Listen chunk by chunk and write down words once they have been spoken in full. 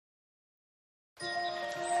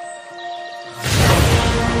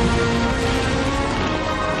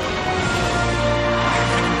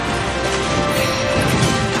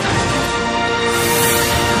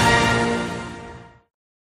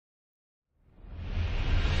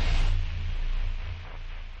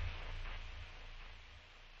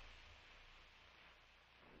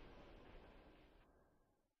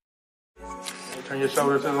Turn your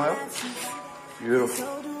shoulder to the left. Beautiful.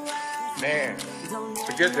 Man,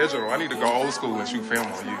 forget digital. I need to go old school and shoot film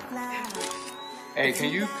on you. Hey,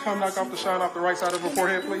 can you come knock off the shine off the right side of her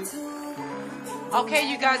forehead, please?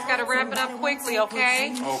 Okay, you guys gotta wrap it up quickly,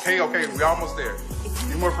 okay? Okay, we're almost there.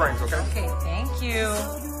 Few more frames, okay? Okay, thank you.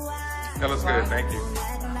 That looks good, thank you.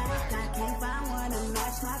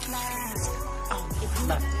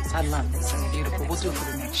 Oh, I love this. It's beautiful. We'll do it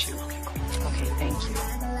for the next shoot. Okay, thank you.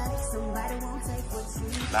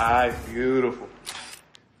 Nice, beautiful.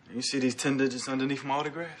 You see these 10 digits underneath my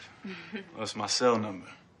autograph? Well, that's my cell number.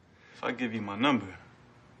 If I give you my number,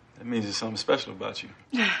 that means there's something special about you.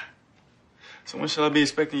 So when shall I be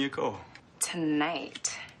expecting your call?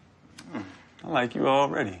 Tonight. I like you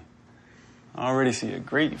already. I already see a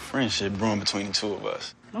great friendship brewing between the two of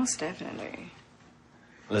us. Most definitely.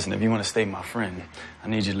 Listen, if you want to stay my friend, I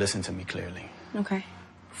need you to listen to me clearly. Okay.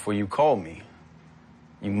 Before you call me,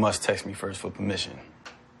 you must text me first for permission.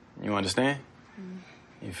 You understand?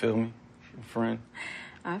 You feel me? Friend?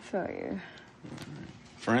 I feel you.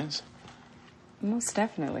 Friends? Most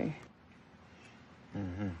definitely.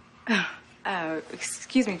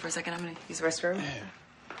 Excuse me for a second. I'm gonna use the restroom.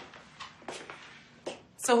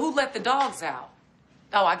 So who let the dogs out?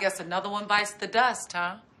 Oh, I guess another one bites the dust,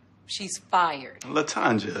 huh? She's fired.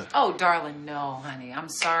 LaTanja. Oh, darling, no, honey. I'm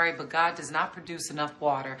sorry, but God does not produce enough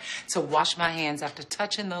water to wash my hands after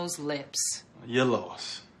touching those lips. You're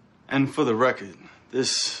lost. And for the record,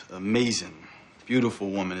 this amazing, beautiful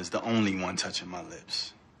woman is the only one touching my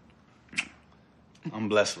lips. I'm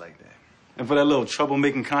blessed like that. And for that little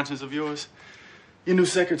troublemaking conscience of yours, your new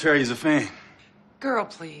secretary is a fan. Girl,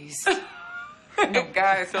 please.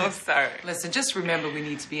 Guys, I'm sorry. Listen, just remember we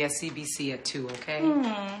need to be at CBC at 2, okay? All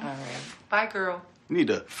right. Bye, girl. You need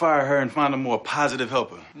to fire her and find a more positive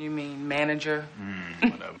helper. You mean manager?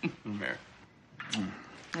 Whatever. I'm here.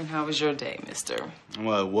 And how was your day, mister?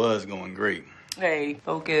 Well, it was going great. Hey,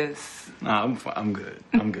 focus. Nah, I'm good.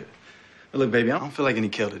 I'm good. But look, baby, I don't feel like any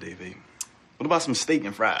kill today, baby. What about some steak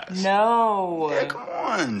and fries? No. Yeah, come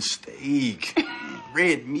on, steak.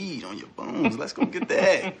 Red meat on your bones. Let's go get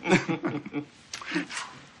that.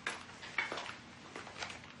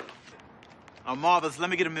 Marvis, let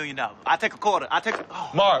me get $1 million. I take a quarter.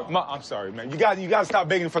 Marv, I'm sorry, man. You got to stop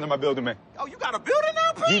begging in front of my building, man. Oh, you got a building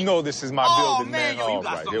now, Pete? You know this is my building, man. Yo, you got All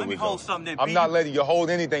right, something. here Let we me go. hold something, I'm Pete. not letting you hold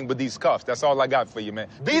anything but these cuffs. That's all I got for you, man.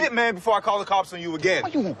 Beat it, man, before I call the cops on you again. Why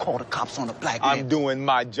you won't call the cops on a black man? I'm doing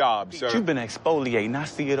my job, sir. You've been exfoliating. I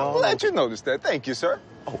see it all. I'm glad you noticed that. Thank you, sir.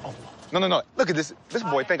 Oh. No. Look at this. This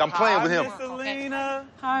boy think I'm playing with him. Miss Alina.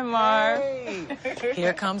 Hi, Marv. Hey.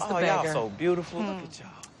 Here comes the Oh, beggar. y'all so beautiful. Look at y'all.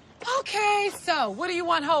 Okay, so what do you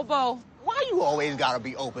want, hobo? Why you always gotta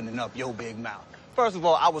be opening up your big mouth? First of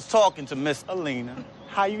all, I was talking to Miss Alina.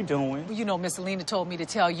 How you doing? Well, you know, Miss Alina told me to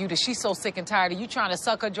tell you that she's so sick and tired of you trying to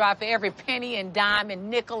suck her dry for every penny and dime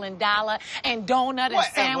and nickel and dollar and donut and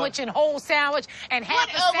Whatever. sandwich and whole sandwich and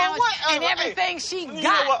half a sandwich and everything she You know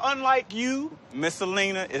got. what? Unlike you, Miss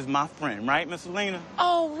Alina is my friend, right, Miss Alina?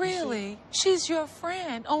 Oh, really? She's your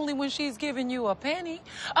friend, only when she's giving you a penny.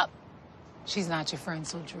 She's not your friend,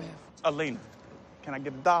 so drift. Alina, can I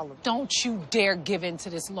get $1? Don't you dare give in to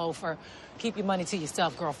this loafer. Keep your money to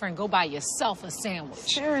yourself, girlfriend. Go buy yourself a sandwich.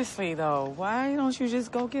 Seriously, though, why don't you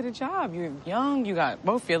just go get a job? You're young, you got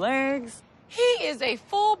both your legs. He is a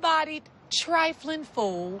full-bodied, trifling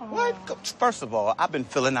fool. What? First of all, I've been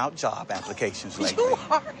filling out job applications lately. You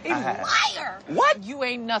are a I have. liar. What? You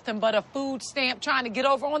ain't nothing but a food stamp trying to get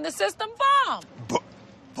over on the system bomb.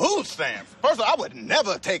 Food stamps? First of all, I would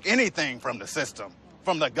never take anything from the system.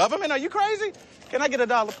 From the government? Are you crazy? Can I get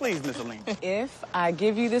 $1, please, Miss Alina? If I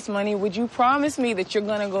give you this money, would you promise me that you're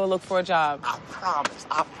gonna go look for a job? I promise.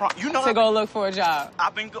 You know To go look for a job.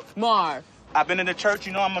 Marv. I've been in the church.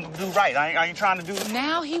 You know I'm gonna do right. I ain't trying to do.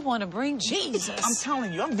 Now he want to bring Jesus. I'm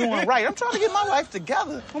telling you, I'm doing right. I'm trying to get my life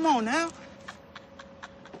together. Come on now.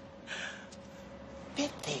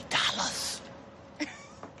 $50.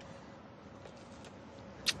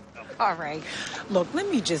 All right. Look, let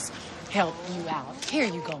me just help you out. Here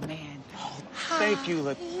you go, man. Thank you.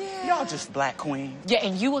 Look, y'all just black queen. Yeah,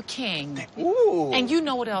 and you a king. Ooh. And you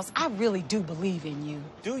know what else? I really do believe in you.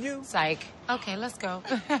 Do you? Psych. Okay, let's go.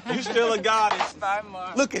 You still a goddess. Bye,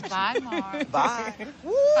 Marv. Look at you. Bye, Marv. Bye.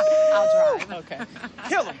 Woo. I'll drive. Okay.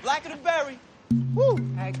 Kill him. Black of the berry. Woo.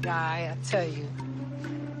 That guy, I tell you.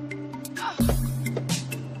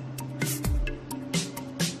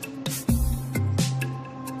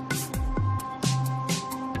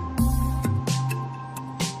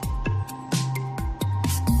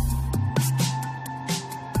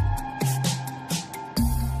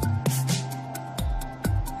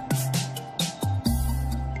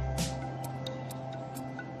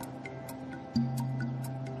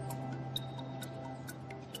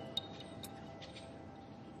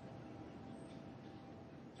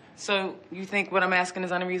 So you think what I'm asking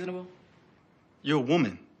is unreasonable? You're a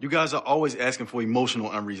woman. You guys are always asking for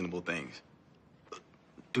emotional, unreasonable things.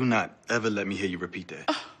 Do not ever let me hear you repeat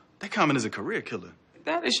that. That comment is a career killer.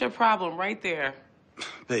 That is your problem right there.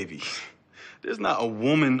 Baby, there's not a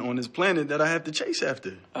woman on this planet that I have to chase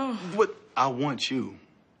after. Oh. What I want you.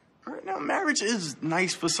 Right now, marriage is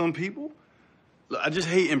nice for some people. Look, I just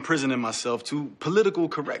hate imprisoning myself to political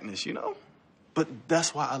correctness, you know? But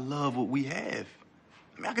that's why I love what we have.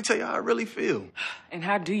 I mean, I can tell you how I really feel. And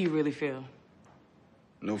how do you really feel?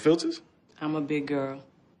 No filters? I'm a big girl.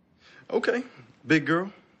 Okay, big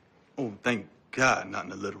girl. Oh, thank God, not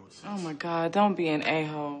in the literal sense. Oh, my God, don't be an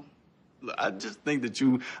a-hole. Look, I just think that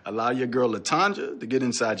you allow your girl Latanja to get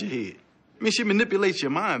inside your head. I mean, she manipulates your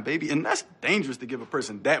mind, baby, and that's dangerous to give a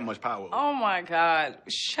person that much power. Oh, my God.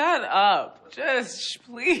 Shut up. Just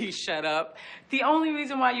please shut up. The only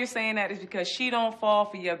reason why you're saying that is because she don't fall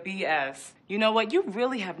for your BS. You know what? You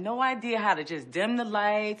really have no idea how to just dim the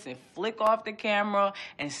lights and flick off the camera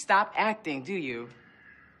and stop acting, do you?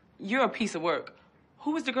 You're a piece of work.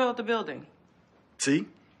 Who was the girl at the building? See?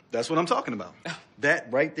 That's what I'm talking about.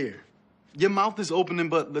 That right there. Your mouth is opening,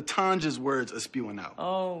 but Latanja's words are spewing out.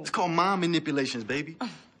 Oh. It's called mind manipulations, baby. I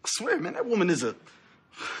swear, man, that woman is a...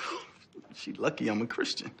 She lucky I'm a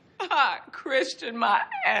Christian. Christian, my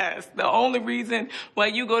ass. The only reason why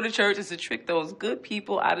you go to church is to trick those good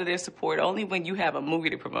people out of their support, only when you have a movie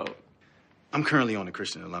to promote. I'm currently on the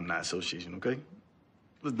Christian Alumni Association, okay?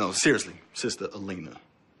 But no, seriously, Sister Alina.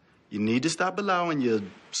 You need to stop allowing your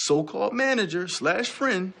so-called manager /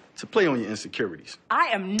 friend to play on your insecurities. I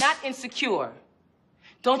am not insecure.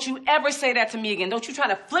 Don't you ever say that to me again. Don't you try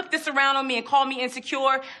to flip this around on me and call me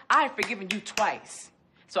insecure. I have forgiven you twice.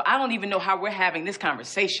 So I don't even know how we're having this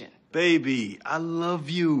conversation. Baby, I love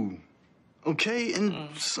you. Okay?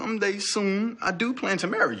 And someday soon, I do plan to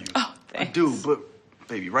marry you. Oh, thanks. I do, but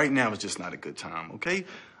baby, right now is just not a good time, okay?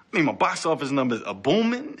 I mean, my box office numbers are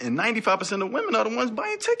booming, and 95% of women are the ones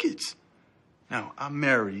buying tickets. Now, I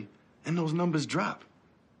marry, and those numbers drop.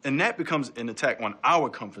 And that becomes an attack on our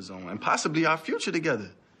comfort zone and possibly our future together.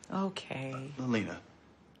 Okay. Alina,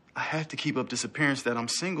 I have to keep up this appearance that I'm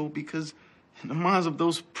single because in the minds of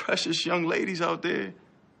those precious young ladies out there,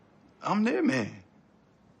 I'm their man.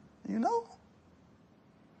 You know?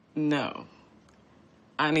 No.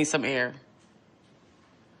 I need some air.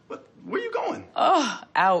 But where you going? Oh,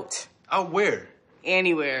 out. Out where?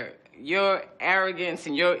 Anywhere. Your arrogance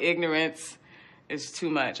and your ignorance is too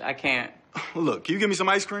much. I can't. Look, can you give me some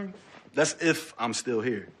ice cream? That's if I'm still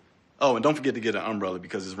here. Oh, and don't forget to get an umbrella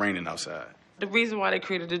because it's raining outside. The reason why they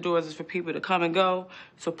created the doors is for people to come and go.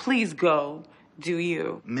 So please go. Do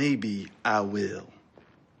you? Maybe I will.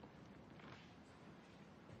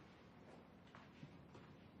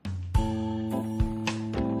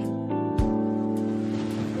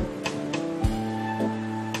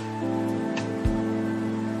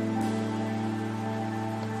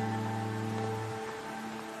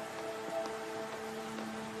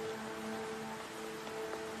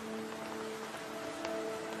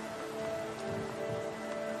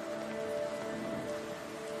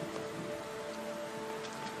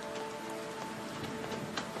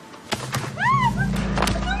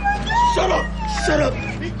 Shut up!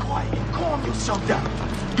 Be quiet. Calm yourself down.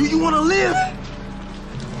 Do you want to live?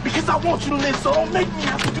 Because I want you to live, so don't make me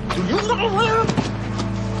have to do you want to live?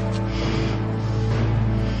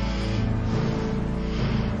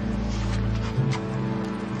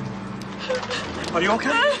 Are you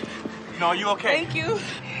okay? No, are you okay? Thank you.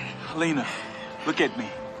 Alina, look at me.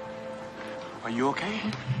 Are you okay?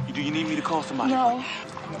 Do you need me to call somebody? No.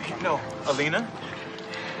 No. Alina?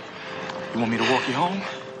 You want me to walk you home?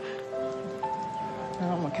 No,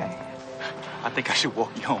 I'm okay. I think I should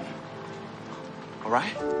walk you home. All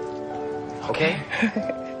right? Okay?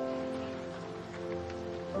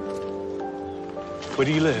 Where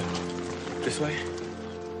do you live? This way?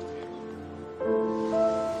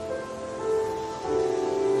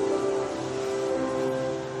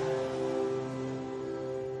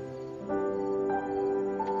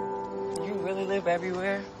 You really live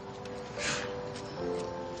everywhere?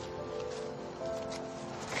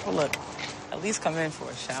 Well, look, at least come in for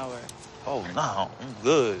a shower. Oh, no, I'm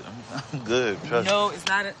good. I'm good, trust me. No, it's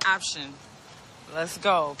not an option. Let's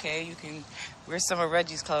go, okay? You can wear some of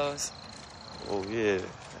Reggie's clothes. Oh, yeah.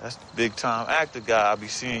 That's the big-time actor guy I be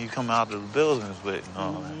seeing you come out of the buildings with and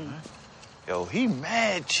all that, man. Yo, he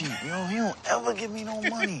mad cheap, yo. He don't ever give me no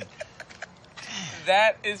money.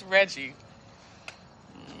 That is Reggie.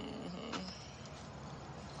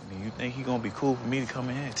 I mean, you think he gonna be cool for me to come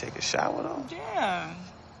in here and take a shower, though? Yeah.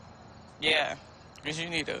 Yeah. Because you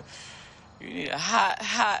need a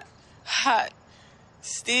hot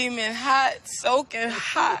steaming hot, soaking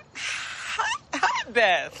hot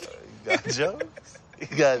bath. You got jokes?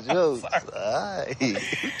 You got jokes. All right.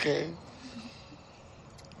 Okay.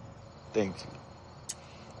 Thank you.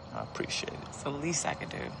 I appreciate it. It's the least I could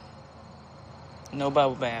do. No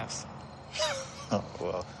bubble baths. Oh,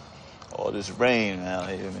 well, all this rain out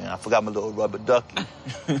here, man. I forgot my little rubber ducky.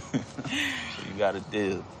 So you got a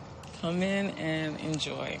deal. Come in and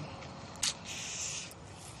enjoy.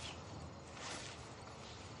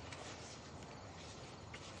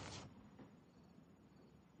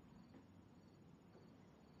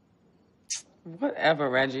 Whatever,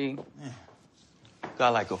 Reggie. Yeah.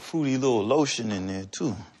 Got like a fruity little lotion in there,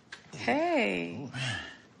 too. Hey. Ooh, man.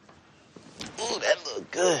 Ooh, that look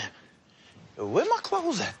good. Yo, where my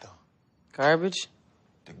clothes at, though? Garbage?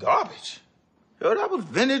 The garbage? Yo, that was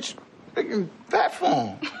vintage freaking fat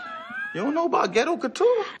form. You don't know about ghetto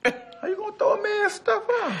couture? How you gonna throw a man's stuff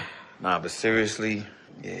out? Nah, but seriously,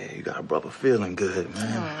 yeah, you got a brother feeling good,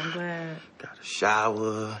 man. Oh, I'm glad. Got a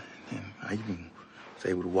shower, and I even was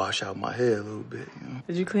able to wash out my hair a little bit, you know?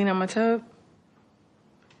 Did you clean out my tub?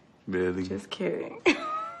 Really? Just kidding.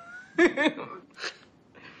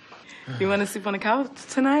 You want to sleep on the couch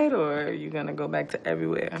tonight, or are you going to go back to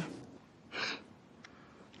everywhere?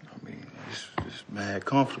 I mean, it's mad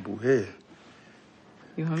comfortable here.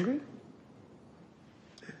 You hungry?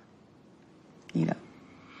 Yeah. Eat up.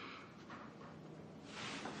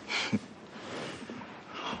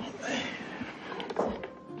 Oh, man.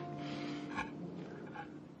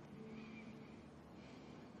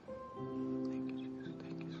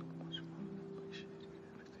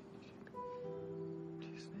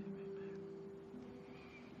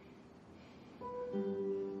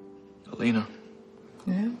 Alina.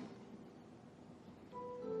 Yeah?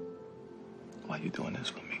 Why you doing this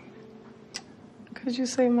for me? Because you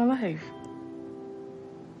saved my life.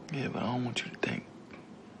 Yeah, but I don't want you to think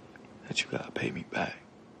that you gotta pay me back.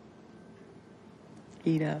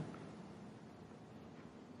 Eat up.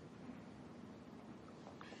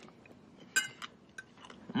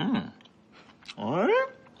 All right.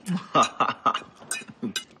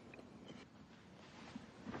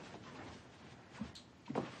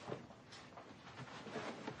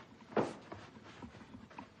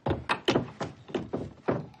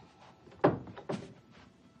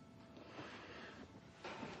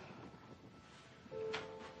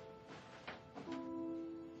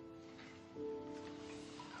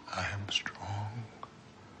 I am strong.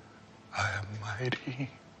 I am mighty.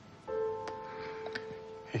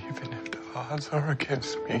 Even if the odds are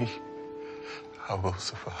against me, I will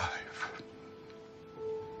survive.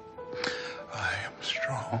 I am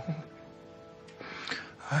strong.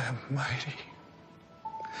 I am mighty.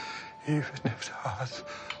 Even if the odds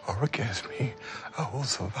are against me, I will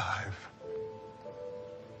survive.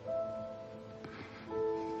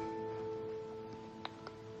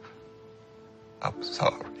 I'm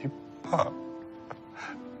sorry, Pop.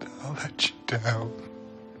 I'll let you down.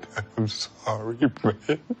 I'm sorry,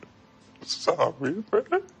 man. Sorry,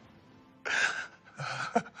 man.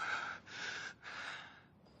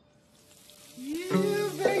 Yeah,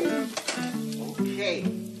 baby. Okay.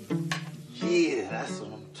 Yeah, that's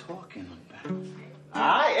what I'm talking about. All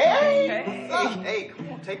right, hey. What's up? Hey, come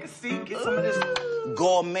on, take a seat. Get some of this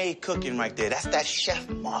gourmet cooking right there. That's that Chef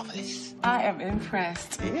Marvelous. I am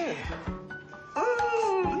impressed. Yeah.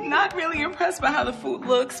 Not really impressed by how the food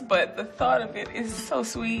looks, but the thought of it is so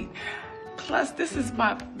sweet. Plus, this is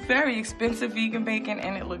my very expensive vegan bacon,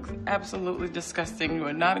 and it looks absolutely disgusting. You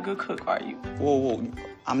are not a good cook, are you? Whoa.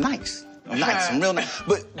 I'm nice. I'm real nice.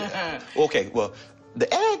 But, okay, well,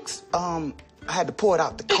 the eggs, I had to pour it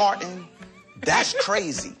out the carton. That's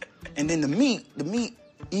crazy. And then the meat,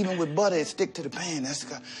 even with butter, it stick to the pan. That's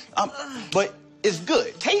but it's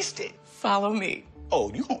good. Taste it. Follow me. Oh,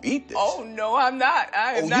 you gonna eat this? Oh, no, I'm not.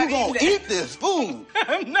 I am not you gonna eat this food?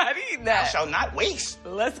 I'm not eating that. I shall not waste.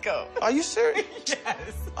 Let's go. Are you serious? Yes.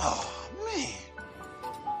 Oh, man.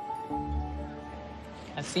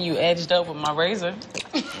 I see you edged up with my razor.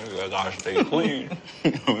 I gotta stay clean.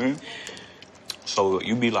 So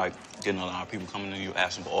you be like getting a lot of people coming to you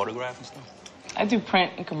asking for autographs and stuff? I do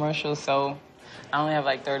print and commercials, so I only have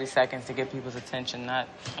like 30 seconds to get people's attention, not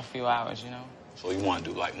a few hours, you know? So you want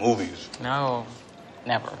to do like movies? No,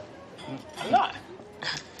 never. I'm not.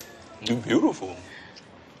 You beautiful.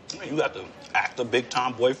 You got the actor,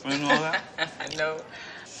 big-time boyfriend and all that?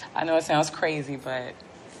 I know it sounds crazy, but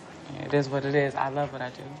it is what it is. I love what I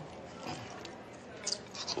do.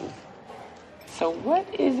 Cool. So what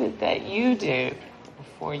is it that you did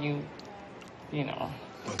before you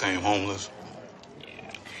became homeless? Yeah.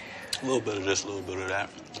 A little bit of this, a little bit of that.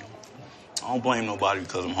 I don't blame nobody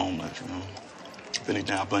because I'm homeless, you know. If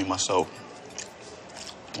anything, I blame myself.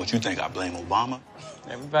 What you think, I blame Obama?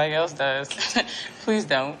 Everybody else does. Please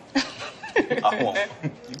don't. I won't.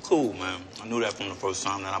 You cool, man. I knew that from the first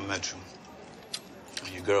time that I met you.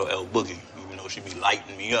 And your girl, El Boogie, even though she be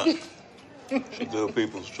lighting me up. She good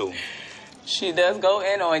people, too. She does go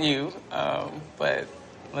in on you, but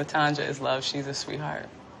Latanja is love. She's a sweetheart.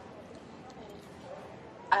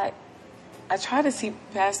 I try to see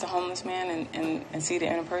past the homeless man and see the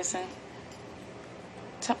inner person.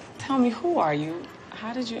 Tell me, who are you?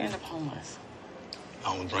 How did you end up homeless?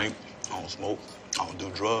 I don't drink, I don't smoke, I don't do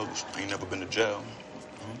drugs. I ain't never been to jail.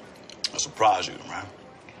 I surprise you, right?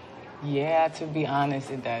 Yeah, to be honest,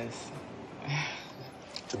 it does.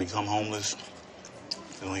 To become homeless,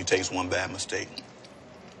 it only takes one bad mistake,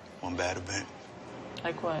 one bad event.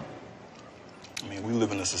 Like what? I mean, we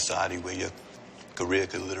live in a society where your career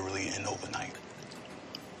could literally end overnight.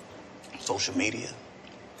 Social media,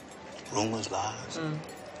 rumors, lies.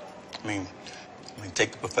 I mean,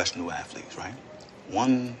 take the professional athletes, right?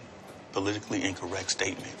 One politically incorrect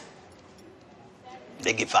statement,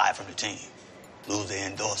 they get fired from the team, lose their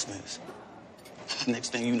endorsements.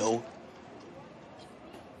 Next thing you know,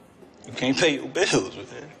 you can't pay your bills,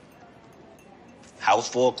 man. House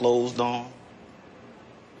foreclosed on.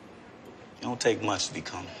 It don't take much to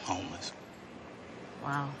become homeless.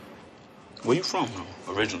 Wow. Where you from,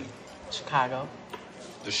 though, originally? Chicago.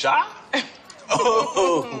 The Chi?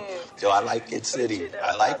 Oh, yo, I like it city.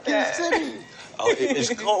 I like it city. Oh, it's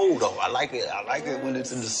cold though. I like it. I like it when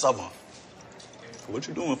it's in the summer. What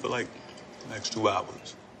you doing for like the next 2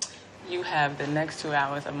 hours? You have the next 2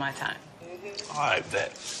 hours of my time. All right,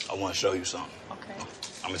 bet. I want to show you something. Okay.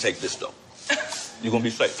 I'm gonna take this though. You're gonna be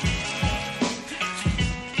safe.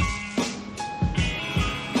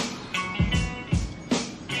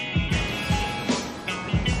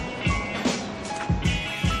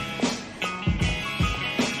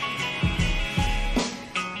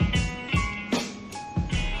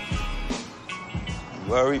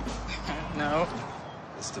 Worried? No.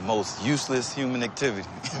 It's the most useless human activity,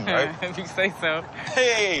 right? If you say so.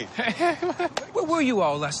 Hey! Where were you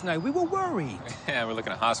all last night? We were worried. Yeah, we're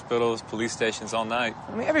looking at hospitals, police stations all night.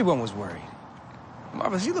 I mean, everyone was worried.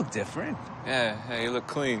 Marvelous, you look different. Yeah, hey, you look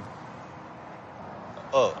clean.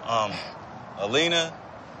 Oh, Alina,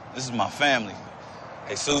 this is my family.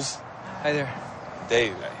 Jesus. Hi there.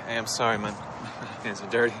 Dave, hey, I'm sorry, man. My hands are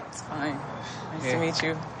dirty. It's fine. Nice to meet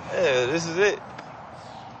you. Yeah, this is it.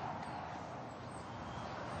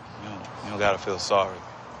 You don't gotta feel sorry.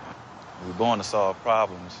 We're born to solve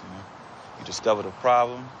problems, you know. You discover the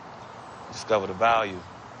problem, you discover the value.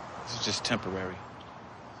 This is just temporary.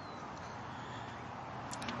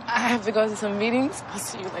 I have to go to some meetings. I'll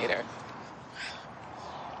see you later.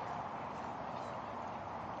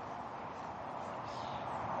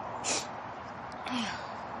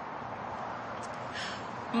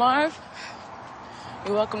 Marv,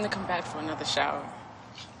 you're welcome to come back for another shower.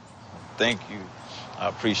 Thank you. I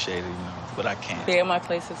appreciate it, you know, but I can't. Be at my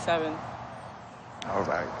place at 7. All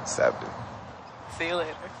right, 7. See you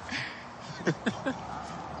later.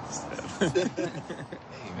 Hey,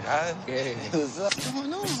 guys. Hey. What's up? What's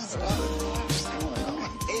going on? What's going on?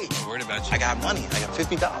 Hey. I'm worried about you. I got money. I got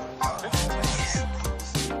 $50.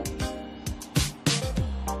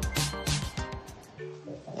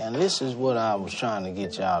 And this is what I was trying to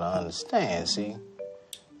get y'all to understand, see?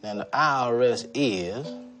 Now, the IRS is,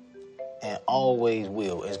 and always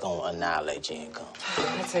will, is going to annihilate your income.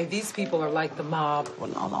 I'd say these people are like the mob.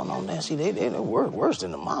 Well, no. Now, see, they're worse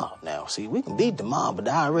than the mob now. See, we can beat the mob, but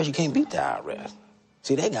the IRS, you can't beat the IRS.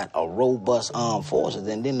 See, they got a robust armed forces,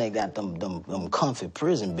 and then they got them comfy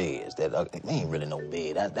prison beds that they ain't really no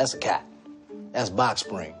bed. That's a cot. That's box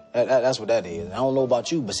spring. That's what that is. I don't know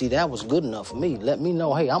about you, but see, that was good enough for me. Let me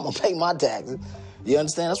know, hey, I'm gonna pay my taxes. You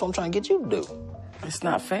understand? That's what I'm trying to get you to do. It's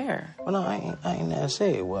not fair. Well, no, I ain't never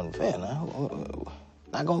say it wasn't fair. Now,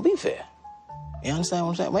 not gonna be fair. You understand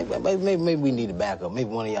what I'm saying? Maybe we need to back up. Maybe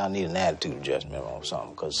one of y'all need an attitude adjustment or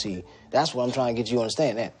something. Because, see, that's what I'm trying to get you to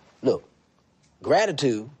understand. That, look,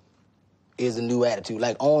 gratitude is the new attitude.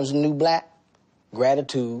 Like orange is the new black,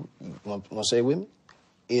 gratitude, you want to say it with me,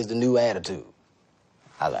 is the new attitude.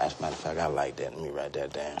 As a matter of fact, I like that. Let me write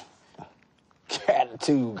that down.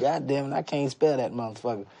 Gratitude. God damn it, I can't spell that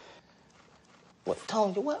motherfucker. What,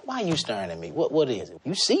 Tony, why are you staring at me? What is it?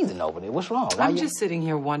 You seething over there. What's wrong? I'm just sitting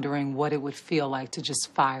here wondering what it would feel like to just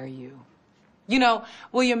fire you. You know,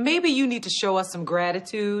 William, maybe you need to show us some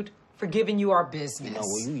gratitude for giving you our business. You know,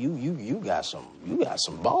 well, you got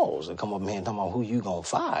some balls to come up here and talk about who you gonna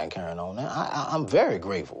fire and carrying on. Now, I'm very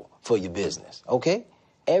grateful for your business. Okay,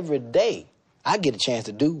 every day I get a chance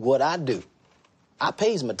to do what I do. I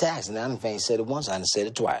pays my taxes. Now, I ain't said it once, I done said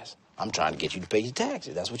it twice. I'm trying to get you to pay your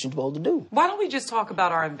taxes. That's what you're supposed to do. Why don't we just talk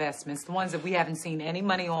about our investments, the ones that we haven't seen any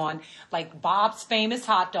money on, like Bob's Famous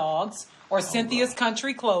Hot Dogs or Cynthia's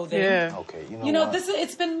Country Clothing. Yeah. Okay, you know what?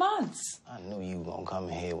 It's been months. I knew you were going to come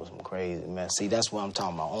in here with some crazy mess. See, that's what I'm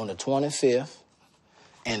talking about. On the 25th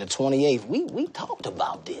and the 28th, we talked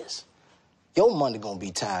about this. Your money going to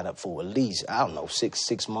be tied up for at least, I don't know,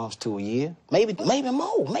 six months to a year. Maybe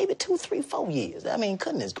more. Maybe 2, 3, 4 years. I mean,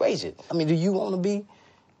 goodness gracious. I mean, do you want to be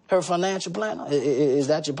her financial planner? Is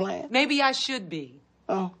that your plan? Maybe I should be.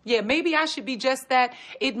 Oh. Yeah, maybe I should be just that.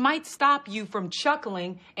 It might stop you from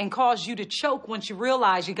chuckling and cause you to choke once you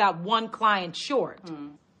realize you got one client short.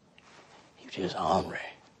 You just hungry.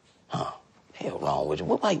 Huh? Hell wrong with you.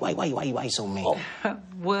 Why you so mean?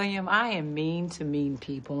 William, I am mean to mean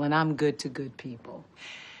people, and I'm good to good people.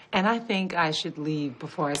 And I think I should leave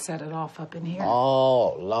before I set it off up in here.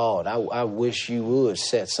 Oh, Lord, I wish you would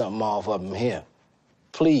set something off up in here.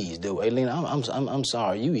 Please do. Hey, Lena, I'm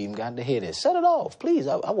sorry you even got to hear this. Set it off, please.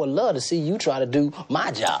 I would love to see you try to do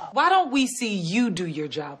my job. Why don't we see you do your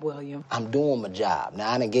job, William? I'm doing my job.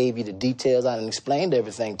 Now, I done gave you the details. I done explained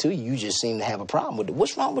everything to you. You just seem to have a problem with it.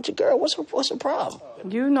 What's wrong with your girl? What's the problem?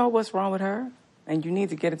 You know what's wrong with her, and you need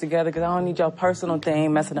to get it together because I don't need your personal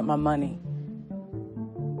thing messing up my money.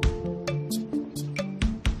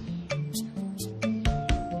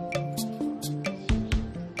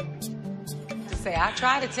 I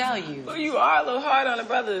try to tell you. Well, you are a little hard on the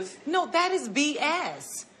brothers. No, that is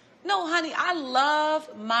BS. No, honey, I love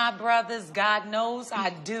my brothers. God knows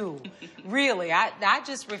I do. Really, I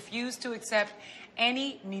just refuse to accept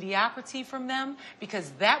any mediocrity from them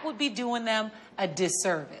because that would be doing them a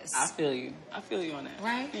disservice. I feel you. I feel you on that.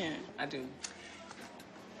 Right? Yeah, I do.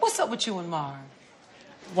 What's up with you and Marv?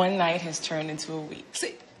 One night has turned into a week.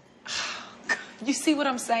 See, you see what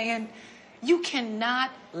I'm saying? You cannot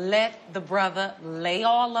let the brother lay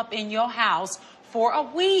all up in your house for a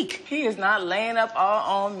week. He is not laying up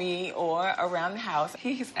all on me or around the house.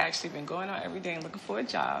 He has actually been going out every day and looking for a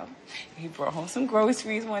job. He brought home some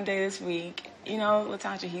groceries one day this week. You know,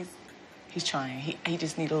 LaTonya, he's trying. He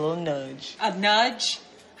just needs a little nudge. A nudge?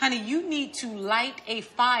 Honey, you need to light a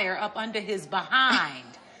fire up under his behind.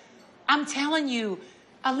 I'm telling you,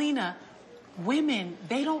 Alina, women,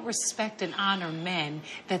 they don't respect and honor men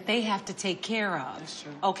that they have to take care of. That's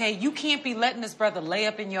true. Okay? You can't be letting this brother lay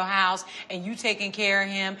up in your house and you taking care of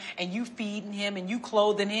him and you feeding him and you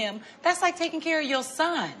clothing him. That's like taking care of your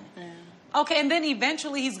son. Yeah. Okay, and then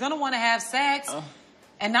eventually he's going to want to have sex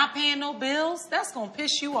and not paying no bills. That's going to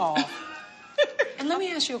piss you off. And let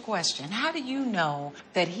me ask you a question. How do you know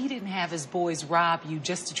that he didn't have his boys rob you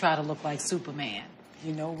just to try to look like Superman?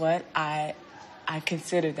 You know what? I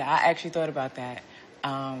considered that. I actually thought about that.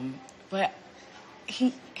 But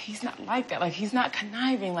he's not like that. Like, he's not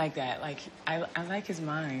conniving like that. Like, I like his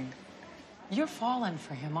mind. You're falling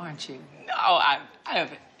for him, aren't you? No, I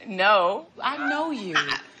haven't. No. I know you.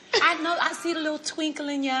 I know. I see the little twinkle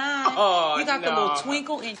in your eye. Oh, you got the little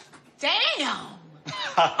twinkle in... Damn!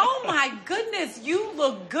 Oh, my goodness. You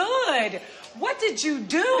look good. What did you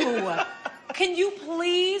do? Can you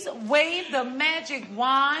please wave the magic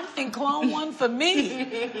wand and clone one for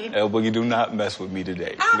me? El Boogie, do not mess with me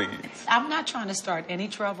today, please. I'm not trying to start any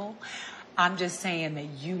trouble. I'm just saying that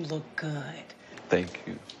you look good. Thank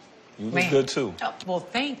you. You look good, too. Oh, well,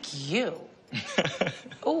 thank you.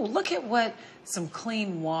 Oh, look at what some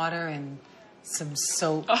clean water and some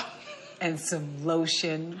soap and some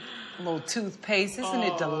lotion, a little toothpaste. Isn't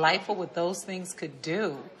it delightful what those things could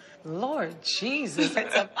do? Lord Jesus,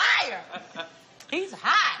 it's a fire. He's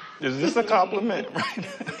hot. Is this a compliment? Right?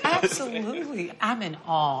 Absolutely. I'm in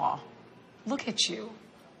awe. Look at you.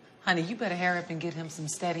 Honey, you better hurry up and get him some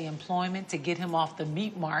steady employment to get him off the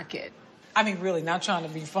meat market. I mean, really, not trying to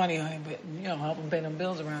be funny, honey, but, you know, help him pay them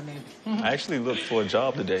bills around there. I actually looked for a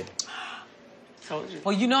job today. Told you.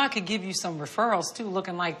 Well, you know I could give you some referrals, too,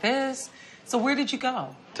 looking like this. So where did you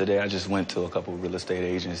go? Today, I just went to a couple of real estate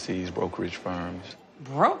agencies, brokerage firms.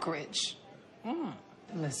 Brokerage?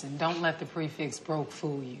 Listen, don't let the prefix broke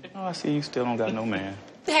fool you. Oh, I see you still don't got no man.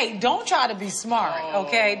 Hey, don't try to be smart,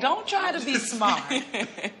 okay? Don't try to be smart.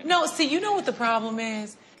 No, see, you know what the problem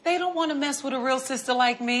is? They don't want to mess with a real sister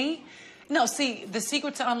like me. No, see, the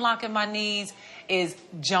secret to unlocking my needs is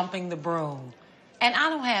jumping the broom. And I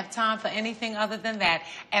don't have time for anything other than that.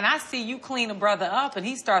 And I see you clean a brother up and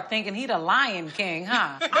he start thinking he the Lion King,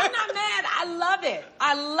 huh? I'm not mad. I love it.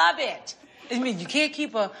 I love it. I mean, you can't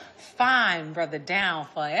keep a fine brother down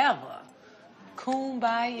forever.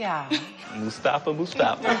 Kumbaya. Mustafa.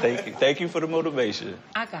 Thank you. Thank you for the motivation.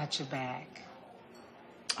 I got your back.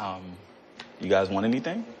 You guys want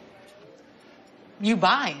anything? You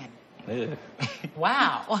buying? Yeah.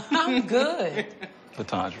 Wow, I'm good.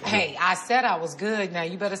 Latondra. Hey, I said I was good. Now,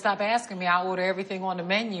 you better stop asking me. I order everything on the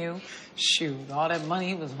menu. Shoot, all that money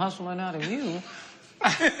he was hustling out of you.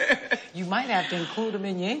 You might have to include them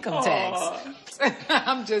in your income tax.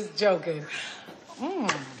 I'm just joking.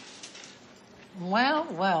 Well,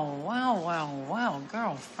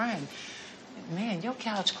 girlfriend. Man, your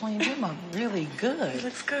couch cleaned him up really good. He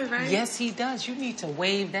looks good, right? Yes, he does. You need to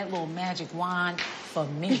wave that little magic wand for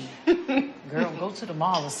me. Girl, go to the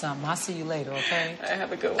mall or something. I'll see you later, okay? I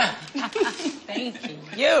have a good one. Thank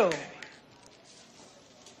you.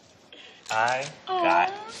 I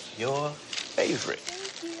got your favorite.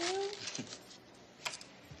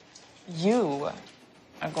 You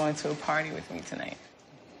are going to a party with me tonight.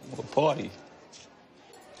 What party?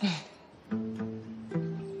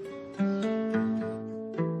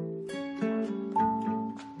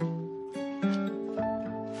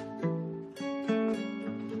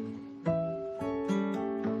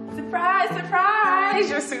 Surprise, surprise!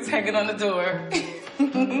 Your suit's hanging on the door.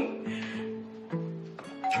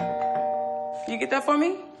 You get that for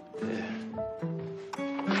me?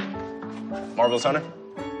 Marvelous Hunter?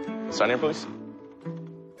 Sign here, please.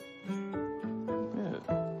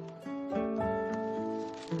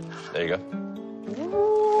 There you go.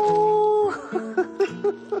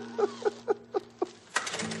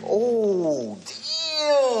 Oh,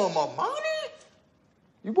 damn, Armani?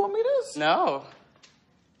 You bought me this? No.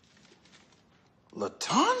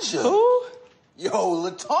 Latondra? Who? Yo,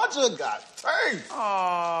 Latondra got taste.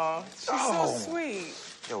 Aw, she's Oh. so sweet.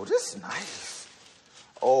 Yo, this is nice.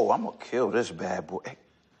 Oh, I'm gonna kill this bad boy. Hey,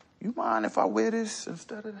 you mind if I wear this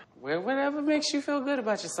instead of that? Wear whatever makes you feel good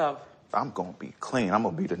about yourself. I'm gonna be clean. I'm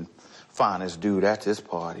gonna be the finest dude at this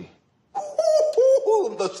party.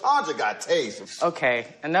 Ooh, Latondra got taste. Okay,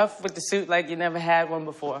 enough with the suit like you never had one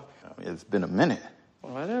before. I mean, it's been a minute.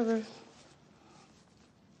 Whatever.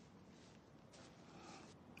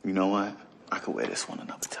 You know what? I could wear this one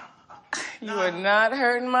another time. You are not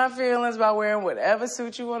hurting my feelings by wearing whatever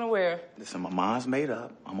suit you want to wear. Listen, my mind's made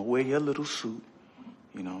up. I'm gonna wear your little suit,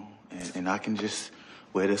 you know, and I can just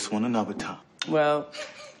wear this one another time. Well,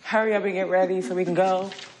 hurry up and get ready so we can go.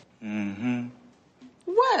 Mm-hmm.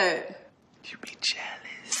 What? You be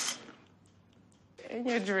jealous. In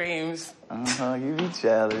your dreams. Uh-huh, you be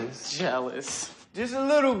jealous. Jealous. Just a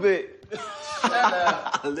little bit. Shut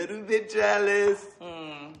up. A little bit jealous.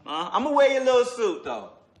 I'm gonna wear your little suit, though.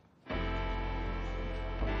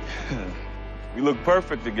 We look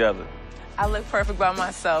perfect together. I look perfect by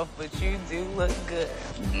myself, but you do look good.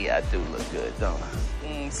 Yeah, I do look good, don't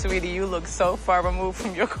I? Sweetie, you look so far removed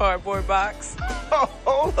from your cardboard box. Oh,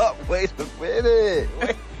 hold up, wait a minute.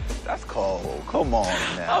 Wait, that's cold. Come on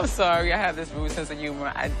now. I'm sorry, I have this rude sense of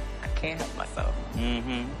humor. I can't help myself.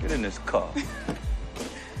 Mm-hmm. Get in this car.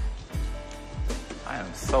 I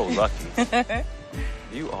am so lucky.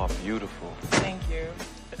 You are beautiful. Thank you.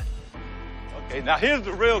 Okay, now here's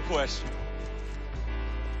the real question.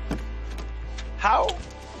 How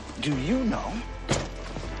do you know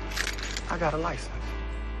I got a license?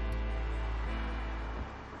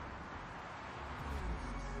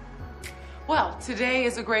 Well, today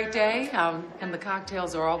is a great day, and the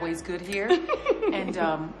cocktails are always good here. And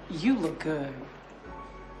you look good.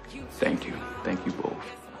 Thank you. Thank you both.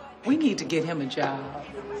 We need to get him a job.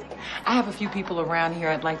 I have a few people around here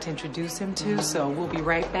I'd like to introduce him to, so we'll be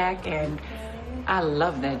right back. And I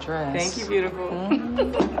love that dress. Thank you, beautiful.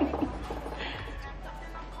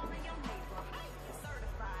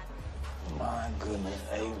 My goodness,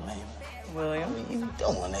 hey, man. William? What are you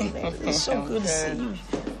doing, hey, man? It's so good to see you.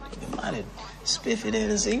 You might have spiffy there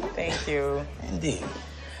this evening. Thank you. Indeed.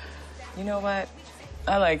 You know what?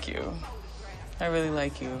 I like you. I really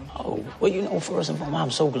like you. Oh, well, you know, first of all, I'm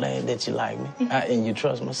so glad that you like me and you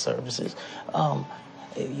trust my services.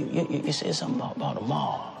 You said something about a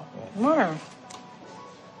mall. Marv.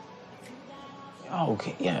 Oh,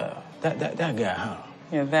 okay, yeah. That guy, huh?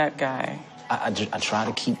 Yeah, that guy. I try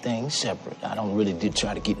to keep things separate. I don't really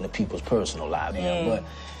try to get into people's personal lives, you know,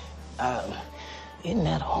 but isn't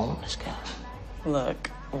that a homeless guy? Look,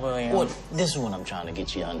 William. Well, this is what I'm trying to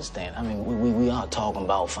get you to understand. I mean, we are talking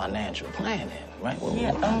about financial planning, right?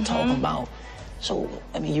 I'm talking about, so,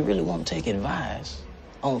 I mean, you really want to take advice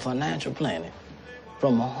on financial planning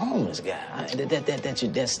from a homeless guy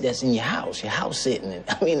that's in your house sitting.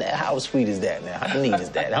 I mean, how sweet is that now? How neat is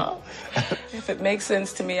that, huh? If it makes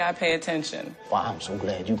sense to me, I pay attention. Well, I'm so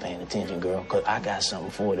glad you're paying attention, girl, because I got something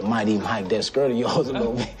for it that might even hike that skirt of yours a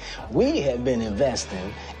little bit. We have been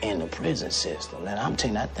investing in the prison system, and I'm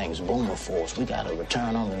telling you, that thing's booming for us. We got a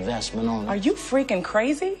return on investment on it. Are you freaking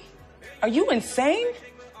crazy? Are you insane?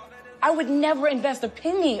 I would never invest a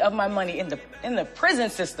penny of my money in the prison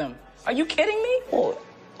system. Are you kidding me? Well,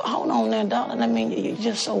 hold on now, darling. I mean, you're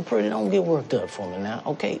just so pretty. Don't get worked up for me now,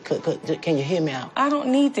 okay? Can you hear me out? I don't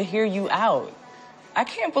need to hear you out. I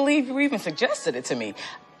can't believe you even suggested it to me.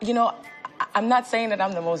 You know, I'm not saying that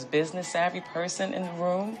I'm the most business-savvy person in the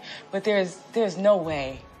room, but there's no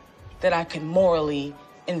way that I could morally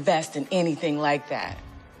invest in anything like that.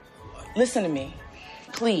 Listen to me.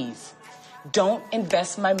 Please, don't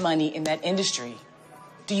invest my money in that industry.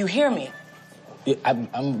 Do you hear me? Yeah,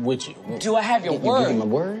 I'm with you. Do I have your word? You give me my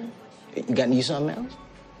word? You need something else?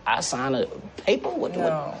 I sign a paper?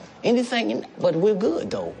 No. Anything, but we're good,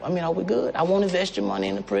 though. I mean, are we good? I won't invest your money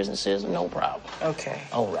in the prison system, no problem. Okay.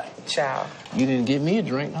 All right. Ciao. You didn't give me a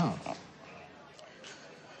drink, huh?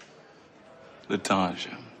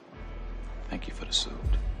 LaTonya, thank you for the suit.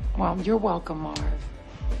 Well, you're welcome, Marv.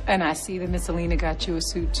 And I see that Miss Alina got you a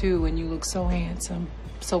suit, too, and you look so handsome.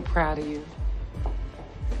 So proud of you.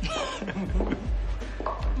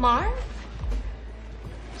 Marv?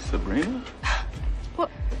 Sabrina? What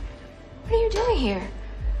are you doing here?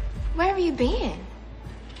 Where have you been?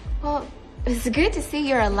 Well, it's good to see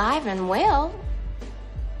you're alive and well.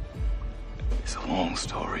 It's a long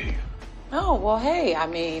story. Oh, well, hey, I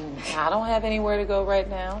mean, I don't have anywhere to go right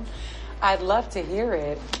now. I'd love to hear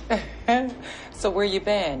it. So where you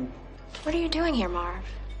been? What are you doing here, Marv?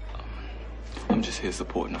 I'm just here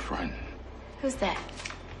supporting a friend. Who's that?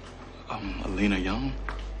 Alina Young.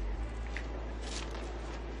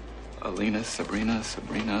 Alina, Sabrina,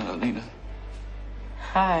 Alina.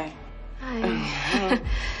 Hi. Hi.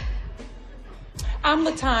 I'm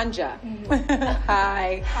LaTonya.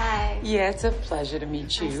 Hi. Hi. Yeah, it's a pleasure to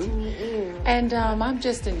meet you. Nice to meet you. And I'm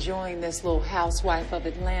just enjoying this little housewife of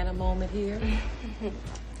Atlanta moment here.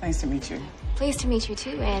 Nice to meet you. Pleased to meet you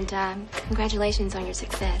too, and congratulations on your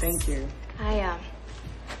success. Thank you.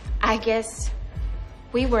 I guess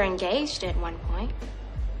we were engaged at one point.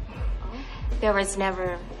 There was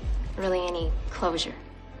never really any closure.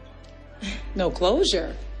 No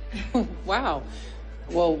closure? Wow.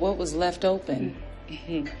 Well, what was left open?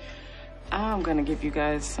 I'm gonna give you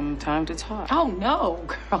guys some time to talk. Oh, no,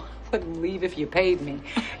 girl. I wouldn't leave if you paid me.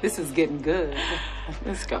 This is getting good.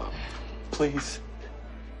 Let's go. Please.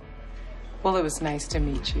 Well, it was nice to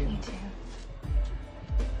meet you. Me too.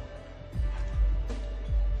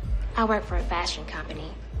 I work for a fashion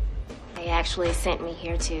company. They actually sent me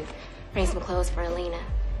here to bring some clothes for Alina.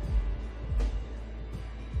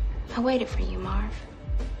 I waited for you, Marv.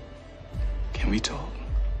 Can we talk?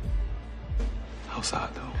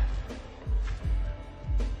 Outside, though.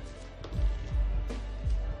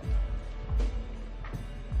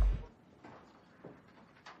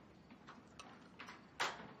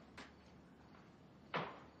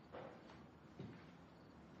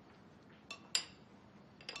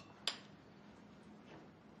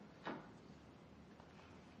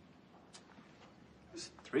 It's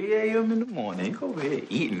 3 a.m. in the morning. You over here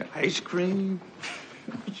eating ice cream.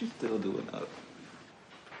 What you still doing up?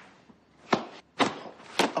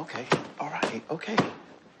 Okay, all right, okay.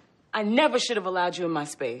 I never should have allowed you in my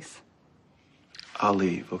space. I'll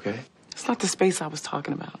leave, okay? It's not the space I was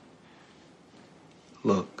talking about.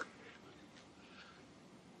 Look,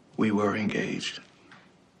 we were engaged.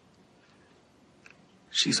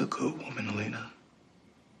 She's a good woman, Alina.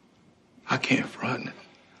 I can't front.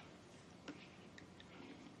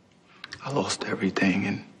 I lost everything,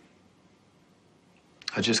 and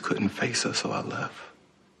I just couldn't face her, so I left.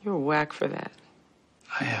 You're whack for that.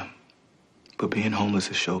 I am. But being homeless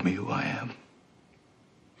has showed me who I am.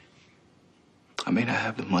 I may not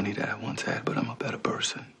have the money that I once had, but I'm a better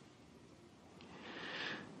person.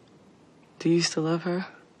 Do you still love her?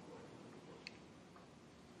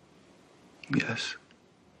 Yes.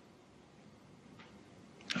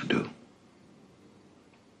 I do.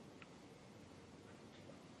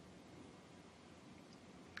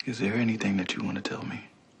 Is there anything that you want to tell me?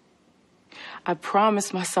 I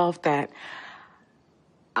promised myself that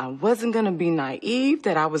I wasn't gonna be naive,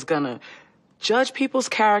 that I was gonna judge people's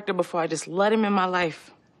character before I just let them in my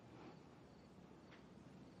life.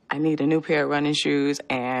 I need a new pair of running shoes,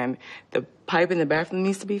 and the pipe in the bathroom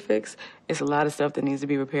needs to be fixed. It's a lot of stuff that needs to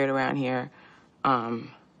be repaired around here.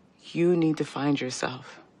 You need to find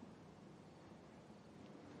yourself.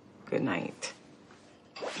 Good night.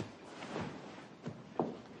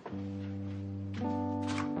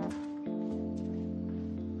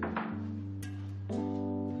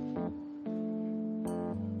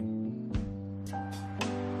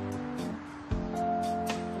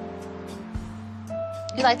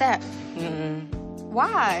 You like that? Mm-mm.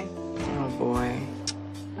 Why? Oh, boy.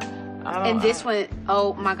 And this one,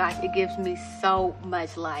 oh my gosh, it gives me so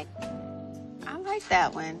much life. I like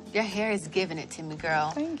that one. Your hair is giving it to me,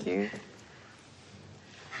 girl. Thank you.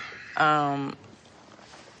 Can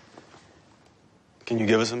you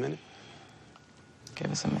give us a minute?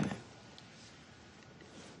 Give us a minute.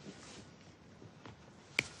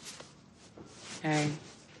 Hey.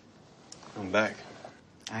 I'm back.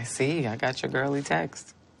 I see. I got your girly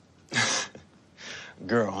text.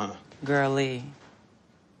 Girl, huh? Girly.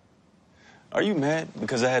 Are you mad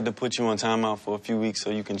because I had to put you on timeout for a few weeks so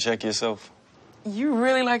you can check yourself? You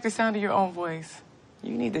really like the sound of your own voice.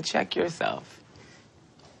 You need to check yourself.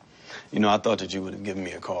 You know, I thought that you would have given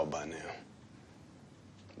me a call by now.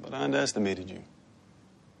 But I underestimated you.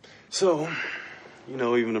 So, you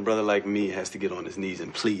know, even a brother like me has to get on his knees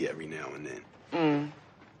and plead every now and then.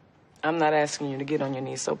 I'm not asking you to get on your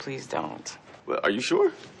knees, so please don't. Well, are you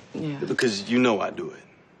sure? Yeah. Because you know I do it.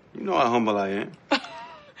 You know how humble I am.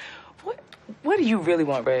 What do you really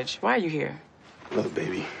want, Reg? Why are you here? Look,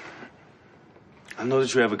 baby, I know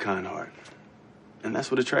that you have a kind heart, and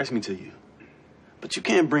that's what attracts me to you. But you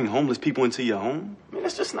can't bring homeless people into your home. I mean,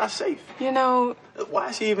 that's just not safe. You know... Why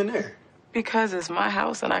is he even there? Because it's my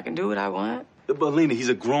house and I can do what I want. But, Lena, he's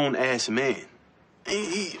a grown-ass man.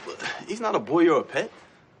 He's not a boy or a pet.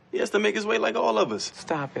 He has to make his way like all of us.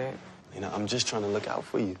 Stop it. Lena, I'm just trying to look out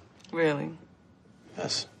for you. Really?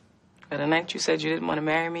 Yes. But the night you said you didn't want to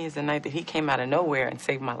marry me is the night that he came out of nowhere and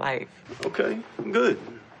saved my life. Okay, good.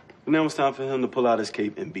 Now it's time for him to pull out his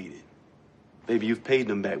cape and beat it. Baby, you've paid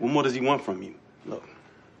him back. What more does he want from you? Look,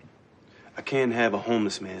 I can't have a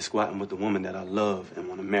homeless man squatting with the woman that I love and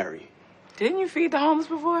want to marry. Didn't you feed the homeless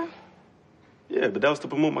before? Yeah, but that was to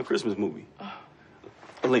promote my Christmas movie.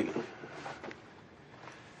 Elena,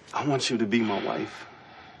 I want you to be my wife.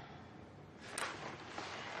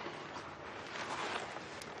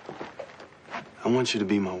 I want you to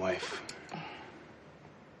be my wife.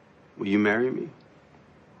 Will you marry me?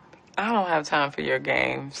 I don't have time for your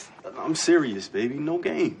games. I'm serious, baby. No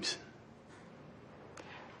games.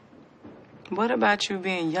 What about you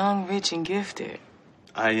being young, rich, and gifted?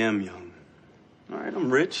 I am young. All right,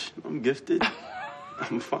 I'm rich. I'm gifted.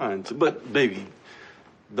 I'm fine. But, baby,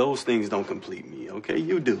 those things don't complete me, okay?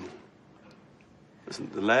 You do. Listen,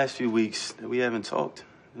 the last few weeks that we haven't talked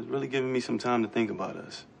has really given me some time to think about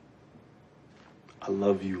us. I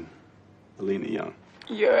love you, Alina Young.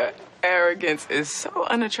 Your arrogance is so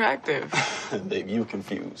unattractive. Baby, you're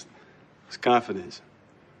confused. It's confidence.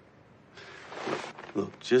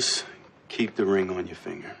 Look, just keep the ring on your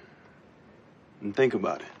finger. And think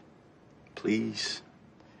about it. Please.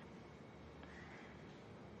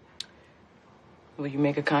 Will you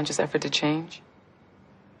make a conscious effort to change?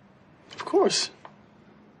 Of course.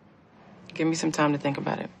 Give me some time to think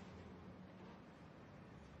about it.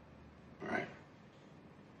 All right.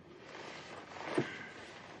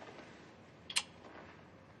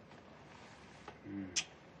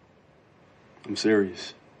 I'm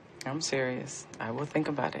serious. I'm serious. I will think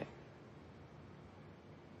about it.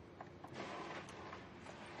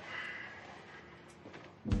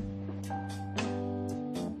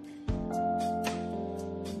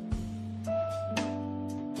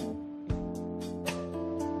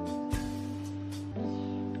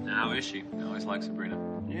 How is she? I always like Sabrina.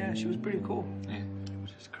 Yeah, she was pretty cool. Yeah. It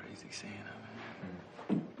was just crazy seeing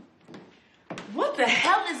her. What the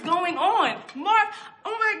hell is going on? Mark,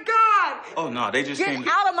 oh my God! Oh, no, they just Get came...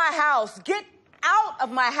 out of my house. Get out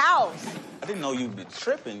of my house. I didn't know you'd been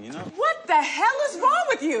tripping, you know? What the hell is wrong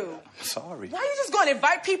with you? I'm sorry. Why are you just going to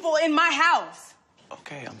invite people in my house?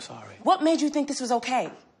 Okay, I'm sorry. What made you think this was okay?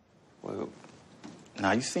 Well,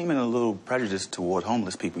 now you seem a little prejudiced toward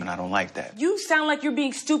homeless people, and I don't like that. You sound like you're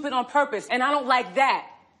being stupid on purpose, and I don't like that.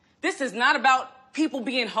 This is not about people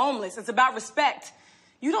being homeless. It's about respect.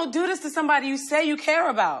 You don't do this to somebody you say you care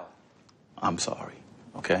about. I'm sorry,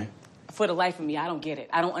 okay? For the life of me, I don't get it.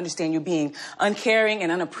 I don't understand you being uncaring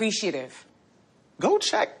and unappreciative. Go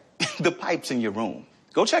check the pipes in your room.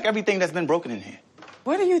 Go check everything that's been broken in here.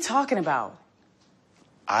 What are you talking about?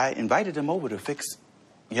 I invited them over to fix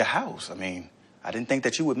your house. I mean, I didn't think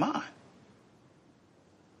that you would mind.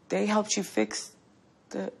 They helped you fix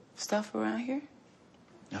the stuff around here?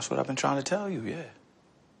 That's what I've been trying to tell you, yeah.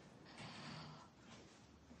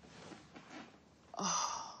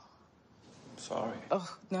 Oh. Sorry. Oh,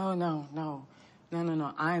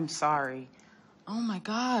 no. I'm sorry. Oh, my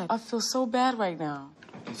God. I feel so bad right now.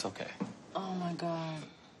 It's okay. Oh, my God.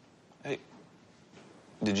 Hey,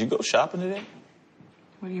 did you go shopping today?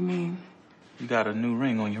 What do you mean? You got a new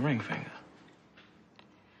ring on your ring finger.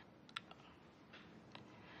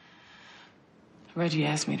 Reggie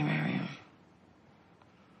asked me to marry him.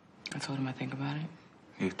 I told him I'd think about it.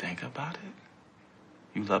 You think about it?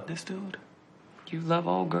 You love this dude? You love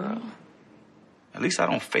old girl? At least I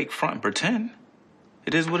don't fake front and pretend.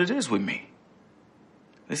 It is what it is with me.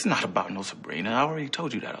 It's not about no Sabrina. I already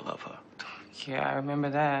told you that I love her. Yeah, I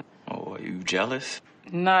remember that. Oh, are you jealous?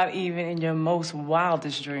 Not even in your most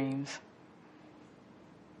wildest dreams.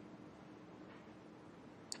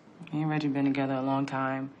 Me and Reggie been together a long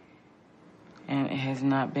time, and it has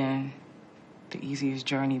not been the easiest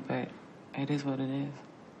journey, but it is what it is.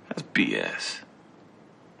 That's BS.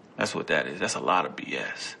 That's what that is. That's a lot of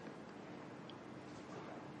BS.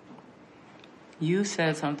 You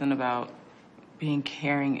said something about being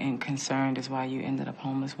caring and concerned is why you ended up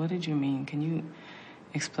homeless. What did you mean? Can you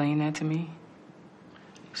explain that to me?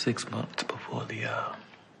 6 months before the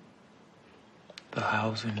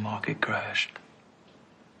housing market crashed,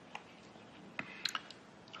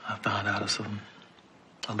 I found out of some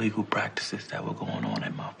illegal practices that were going on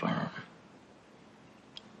at my firm.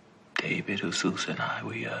 David, Jesus, and I,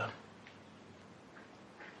 we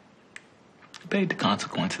paid the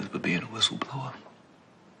consequences for being a whistleblower.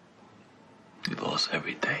 We lost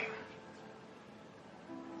everything.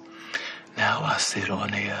 Now I sit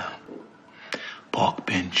on a park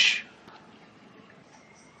bench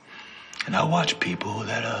and I watch people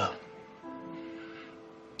that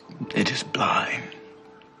they're just blind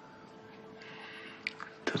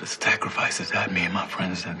to the sacrifices that me and my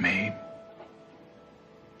friends have made.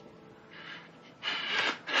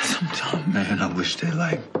 Sometimes, man, I wish that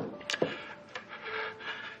I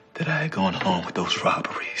had gone along with those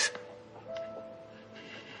robberies.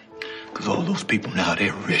 Because all those people now,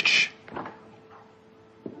 they're rich.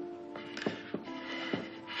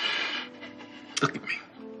 Look at me.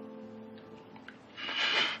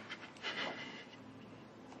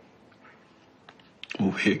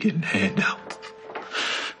 Over here getting handouts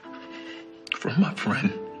from my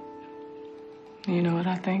friend. You know what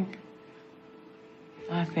I think?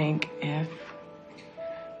 I think if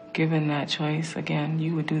given that choice again,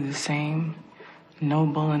 you would do the same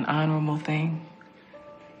noble and honorable thing.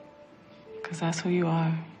 Because that's who you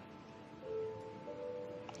are.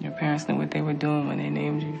 Your parents knew what they were doing when they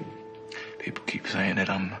named you. People keep saying that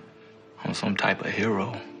I'm some type of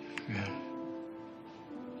hero. Yeah.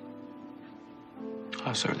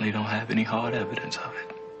 I certainly don't have any hard evidence of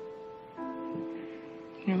it.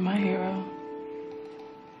 You're my hero.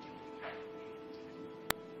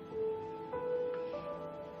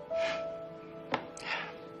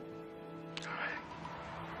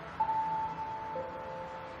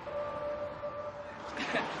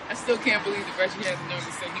 I still can't believe that Reggie has the nerve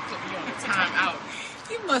to say he put me on a timeout.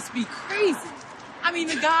 He must be crazy. I mean,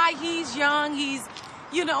 the guy, he's young, he's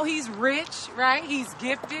rich, right? He's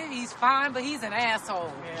gifted, he's fine, but he's an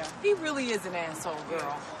asshole. Yeah. He really is an asshole,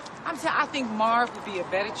 girl. I think Marv would be a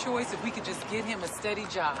better choice if we could just get him a steady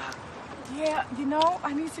job. Yeah,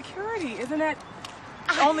 I need security. Isn't that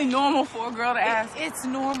only normal for a girl to ask? It's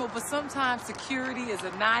normal, but sometimes security is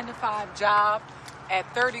a 9-to-5 job at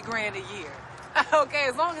 $30 grand a year. Okay,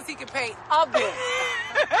 as long as he can pay a bill.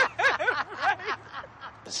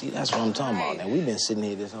 See, that's what I'm talking about. Now, we've been sitting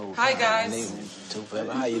here this whole time. Hi, guys.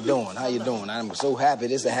 How you doing? How you doing? I'm so happy.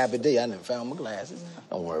 This is a happy day. I done found my glasses.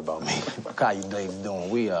 Don't worry about me. How you ladies doing?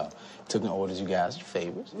 We took and ordered you guys your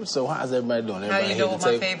favorites. So how's everybody doing? Everybody How do you know what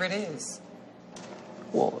my favorite is?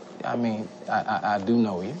 Well, I mean, I do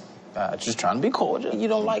know you. Just trying to be cordial. You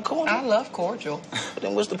don't like cordial? I love cordial.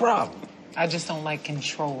 Then what's the problem? I just don't like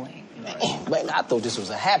controlling. Man, I thought this was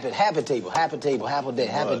a happy table. Happy day.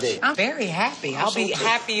 I'm very happy. I'll be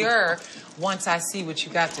happier once I see what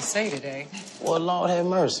you got to say today. Well, Lord have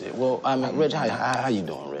mercy. Well, I mean, Reg, how you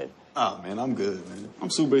doing, Reg? Oh, man, I'm good, man. I'm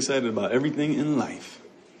super excited about everything in life.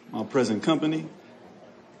 My present company,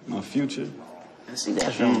 my future. See,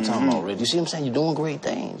 that's what I'm talking about, Reg. You see what I'm saying? You're doing great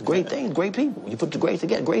things, great people. You put the great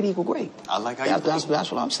together, great equal great. I like how that's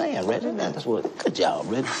what I'm saying, Reg. Good job,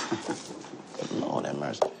 Reg. Lord have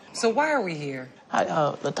mercy. So why are we here?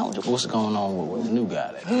 LaToya, what's going on with the new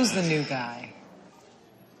guy there? Who's the new guy?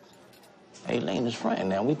 Hey, Lena's friend.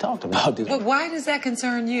 Now, we talked about this. But why does that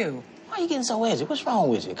concern you? Why are you getting so edgy? What's wrong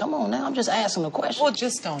with you? Come on now, I'm just asking a question. Well,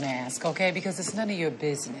 just don't ask, okay? Because it's none of your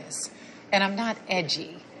business. And I'm not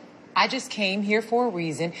edgy. I just came here for a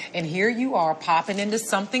reason, and here you are popping into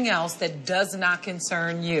something else that does not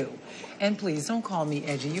concern you. And please, don't call me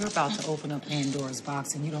edgy. You're about to open up Pandora's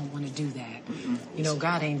box, and you don't want to do that. You know,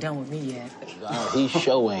 God ain't done with me yet. He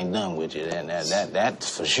sure ain't done with you.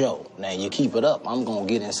 That's for sure. Now, you keep it up, I'm going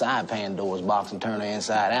to get inside Pandora's box and turn her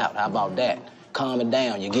inside out. How about that? Calm it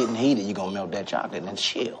down. You're getting heated. You're going to melt that chocolate and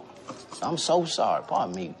chill. I'm so sorry.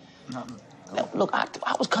 Pardon me. Now, look,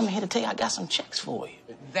 I was coming here to tell you I got some checks for you.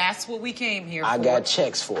 That's what we came here I for. got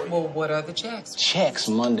checks for you. Well, what are the checks? Checks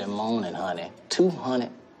Monday morning, honey.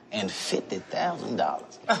 $250,000.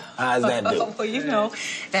 How's that do? Well, you know,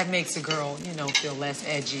 that makes a girl, feel less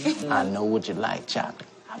edgy. I know what you like, Chocolate.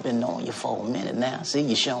 I've been knowing you for a minute now. See,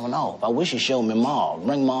 you're showing off. I wish you showed me Marv.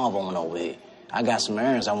 Bring Marv on over here. I got some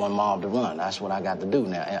errands I want Marv to run. That's what I got to do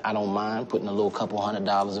now. And I don't mind putting a little couple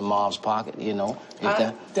 $100 in Marv's pocket,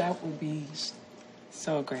 That would be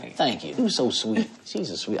so great. Thank you. You're so sweet. She's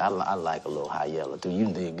a sweet. I like a little high yellow, too. You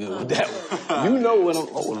did good with that one. You know what I'm...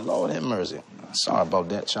 Oh, Lord have mercy. Sorry about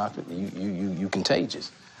that, Chocolate. You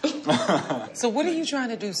contagious. So what are you trying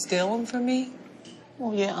to do, steal him from me?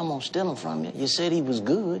 Well, yeah, I'm gonna steal him from you. You said he was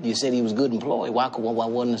good. You said he was a good employee. Why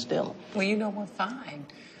wasn't I steal him? Well, you know what? Fine.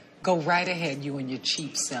 Go right ahead, you and your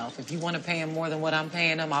cheap self. If you want to pay him more than what I'm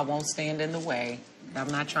paying him, I won't stand in the way. I'm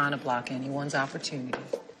not trying to block anyone's opportunity.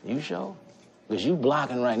 You sure? Because you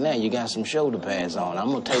blocking right now. You got some shoulder pads on.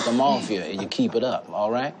 I'm gonna take them off you and you keep it up, all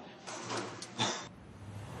right?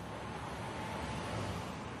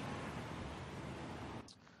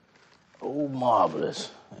 Oh, marvelous.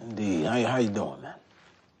 Indeed. How you doing, man?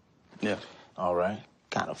 Yeah. All right.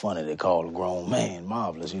 Kind of funny they call a grown man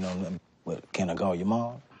marvelous, But can I call you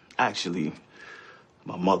Marv? Actually,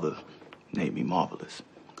 my mother named me Marvelous.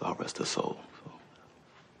 God rest her soul. So.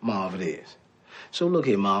 Marv it is. So look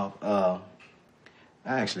here, Marv. I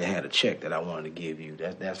actually had a check that I wanted to give you.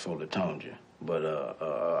 That's for Latonja. But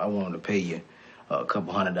I wanted to pay you a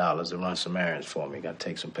couple $100 to run some errands for me. Got to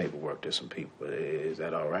take some paperwork to some people. Is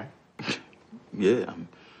that all right? Yeah.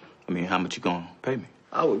 I mean, how much you gonna pay me?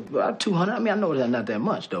 About $200. I mean, I know that's not that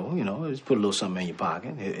much, though. Just put a little something in your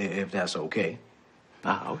pocket, if that's okay.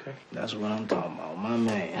 Ah, okay. That's what I'm talking about, my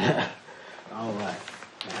man. All right.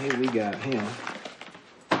 Now, here we got him.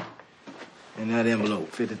 In that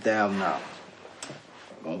envelope, $50,000.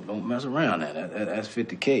 Don't mess around now. That's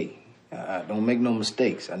 $50K. Don't make no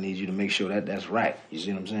mistakes. I need you to make sure that's right. You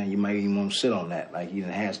see what I'm saying? You might even want to sit on that like you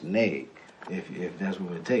done hatched an egg, if that's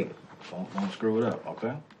what it takes. Don't screw it up,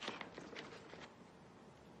 okay?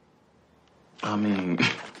 I mean,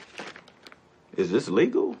 is this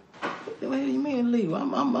legal? What the hell do you mean legal?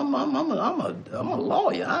 I'm a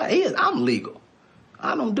lawyer. I'm legal.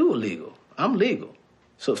 I don't do illegal. I'm legal.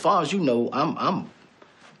 So as far as you know,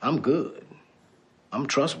 I'm good. I'm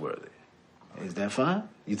trustworthy. Is that fine?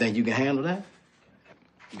 You think you can handle that?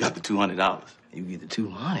 You got the $200. You get the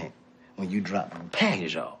 $200 when you drop the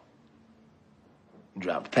package off. You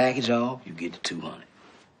drop the package off, you get the $200.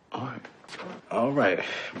 All right. All right,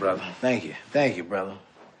 brother. Thank you. Thank you, brother.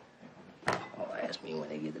 Oh, ask me when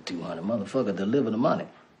they get the $200. Motherfucker, deliver the money.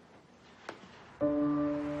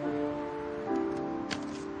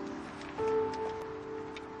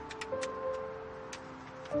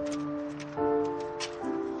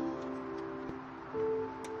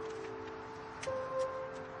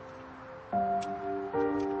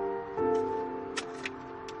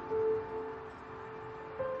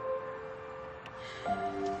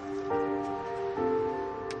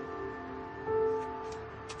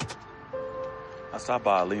 I stopped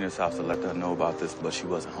by Alina's house to let her know about this, but she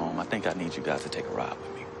wasn't home. I think I need you guys to take a ride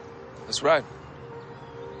with me. That's right.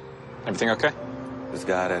 Everything okay? This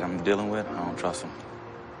guy that I'm dealing with, I don't trust him.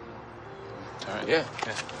 All right, yeah.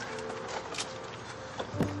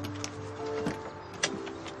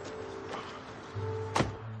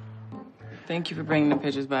 Thank you for bringing the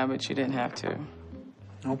pictures by, but you didn't have to.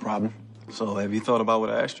 No problem. So, have you thought about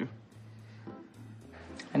what I asked you?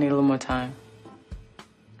 I need a little more time.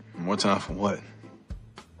 More time for what?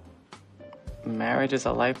 Marriage is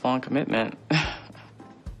a lifelong commitment.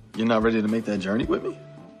 You're not ready to make that journey with me?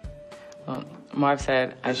 Well, Marv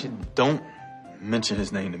said I should... Don't mention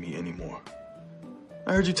his name to me anymore.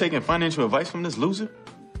 I heard you taking financial advice from this loser.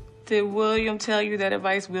 Did William tell you that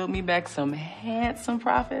advice will me back some handsome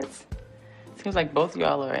profits? Seems like both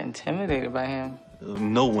y'all are intimidated by him.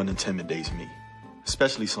 No one intimidates me,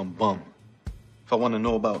 especially some bum. If I want to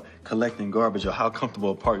know about collecting garbage or how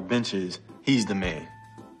comfortable a park bench is, he's the man.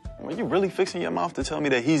 Are you really fixing your mouth to tell me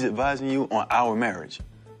that he's advising you on our marriage?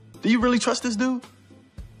 Do you really trust this dude?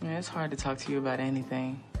 Yeah, it's hard to talk to you about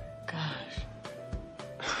anything. Gosh.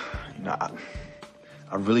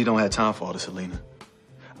 I really don't have time for all this, Alina.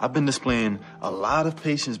 I've been displaying a lot of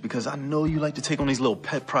patience because I know you like to take on these little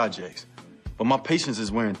pet projects. But my patience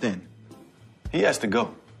is wearing thin. He has to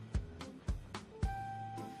go.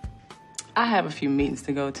 I have a few meetings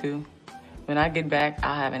to go to. When I get back,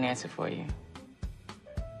 I'll have an answer for you.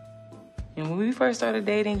 And when we first started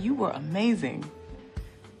dating, you were amazing.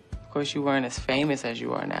 Of course, you weren't as famous as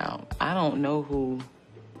you are now. I don't know who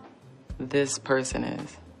this person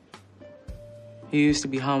is. You used to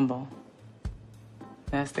be humble.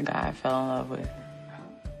 That's the guy I fell in love with.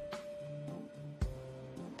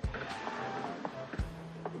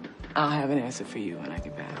 I'll have an answer for you when I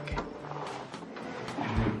get back.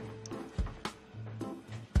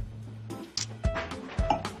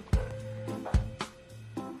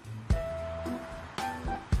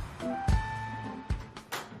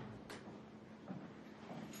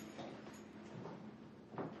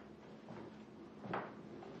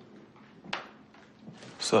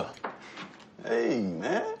 Sir. Hey,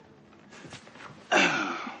 man.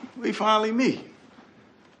 We finally meet.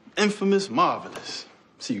 Infamous Marvelous.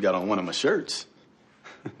 See, you got on one of my shirts.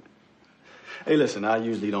 Hey, listen, I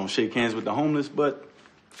usually don't shake hands with the homeless, but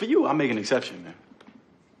for you, I'll make an exception, man.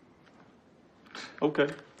 Okay,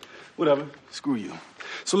 whatever. Screw you.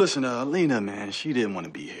 So listen, Lena, man, she didn't want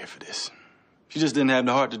to be here for this. She just didn't have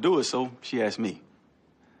the heart to do it, so she asked me.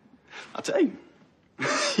 I'll tell you,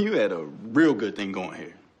 you had a real good thing going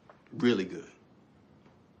here. Really good.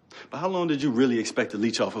 But how long did you really expect to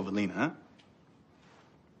leech off of Alina, huh?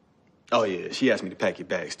 Oh, yeah, she asked me to pack your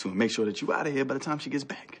bags, too, and make sure that you're out of here by the time she gets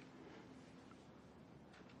back.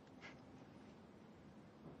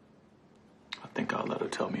 I think I'll let her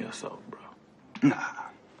tell me herself, bro. Nah,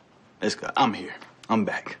 it's good. I'm here. I'm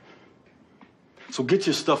back. So get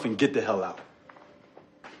your stuff and get the hell out.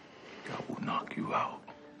 I will knock you out.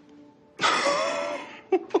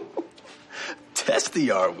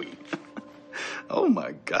 Testy, are we? Oh,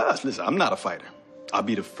 my gosh. Listen, I'm not a fighter. I'll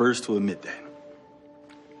be the first to admit that.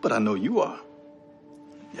 But I know you are.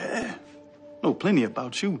 Yeah. Know plenty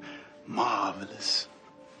about you. Marvelous.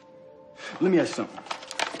 Let me ask you something.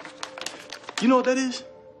 You know what that is?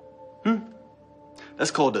 That's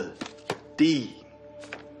called a D.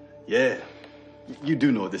 Yeah. You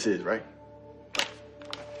do know what this is, right?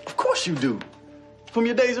 Of course you do. From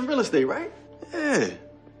your days in real estate, right? Yeah.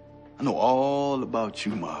 I know all about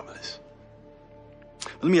you, Marvelous.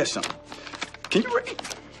 Let me ask you something. Can you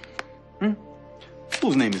read?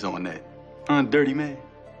 Whose name is on that? Dirty Man?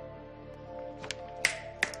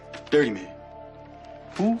 Dirty Man.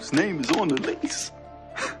 Whose name is on the lease?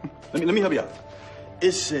 Let me help you out.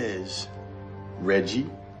 It says Reggie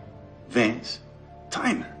Vance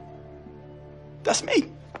Tyner. That's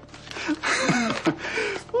me.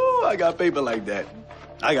 Oh, I got paper like that.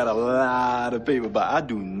 I got a lot of paper, but I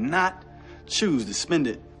do not choose to spend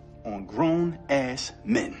it on grown-ass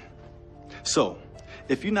men. So,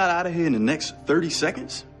 if you're not out of here in the next 30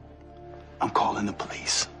 seconds, I'm calling the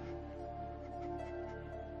police.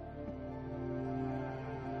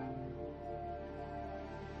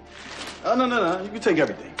 Oh, no. You can take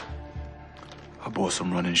everything. I bought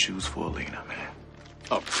some running shoes for Alina, man.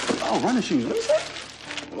 Oh, running shoes. What is that?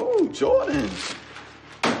 Oh, Jordans.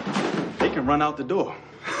 They can run out the door.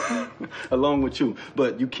 Along with you.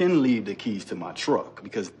 But you can leave the keys to my truck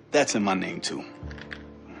because that's in my name, too.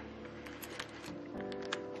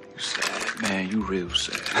 You sad, man. You real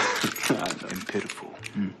sad. And pitiful.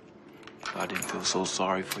 If I didn't feel so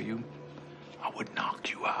sorry for you, I would knock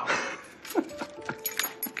you out.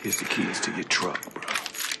 Here's the keys to your truck, bro.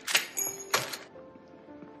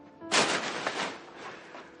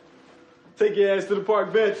 Take your ass to the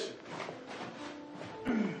park bench.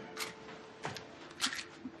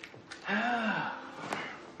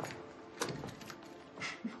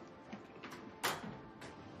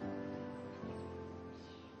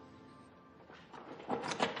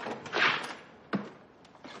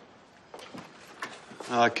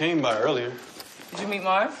 I came by earlier. Did you meet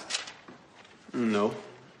Marv? No.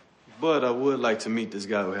 But I would like to meet this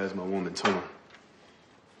guy who has my woman torn.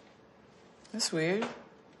 That's weird.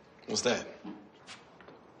 What's that?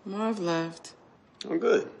 Marv left. I'm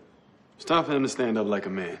good. It's time for him to stand up like a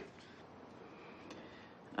man.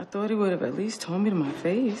 I thought he would have at least told me to my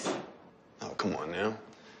face. Oh, come on now.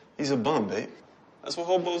 He's a bum, babe. That's what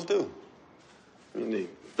hobos do. I mean, they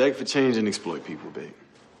beg for change and exploit people, babe.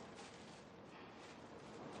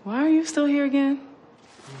 Why are you still here again?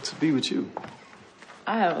 To be with you.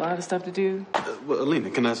 I have a lot of stuff to do. Well, Alina,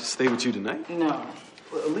 can I stay with you tonight? No.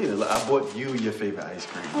 Well, Alina, look, I bought you your favorite ice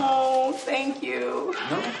cream. Oh, thank you.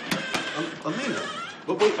 No? Alina.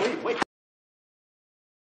 But wait.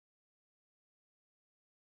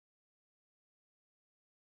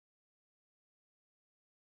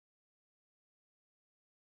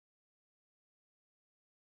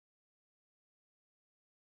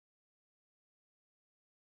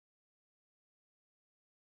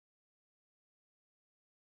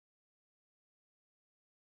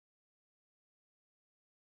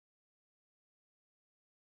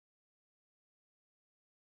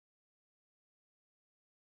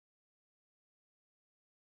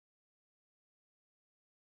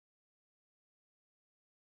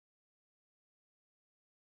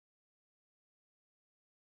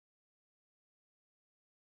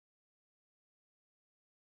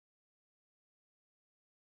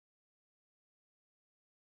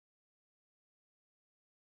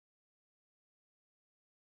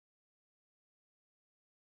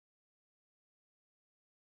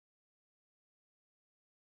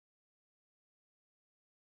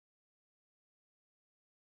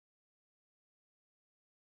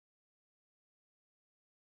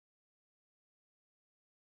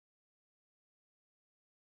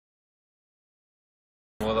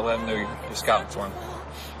 to let him know you're scouting for him.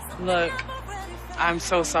 Look, I'm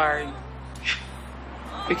so sorry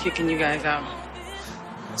for kicking you guys out.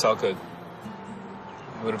 It's all good.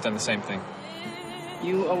 I would have done the same thing.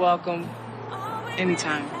 You are welcome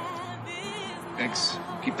anytime. Thanks.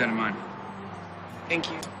 Keep that in mind. Thank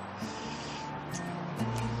you.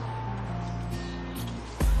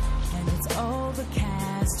 And it's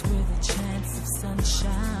overcast with a chance of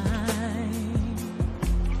sunshine.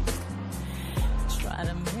 Try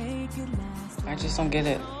to make it last. I just don't get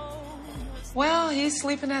it. Well, he's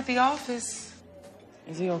sleeping at the office.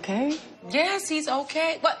 Is he okay? Yes, he's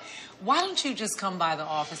okay. But why don't you just come by the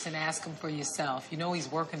office and ask him for yourself? You know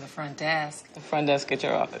he's working the front desk. The front desk at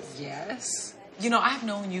your office? Yes. You know, I've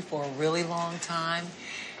known you for a really long time,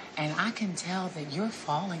 and I can tell that you're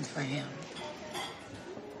falling for him.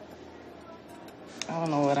 I don't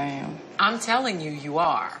know what I am. I'm telling you, you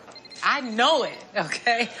are. I know it,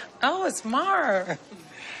 okay? Oh, it's Mar.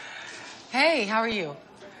 Hey, how are you?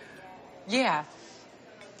 Yeah.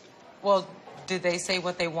 Well, did they say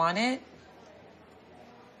what they wanted?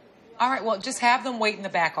 All right, well, just have them wait in the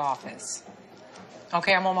back office.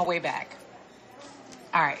 Okay, I'm on my way back.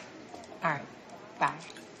 All right. Bye.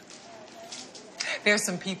 There's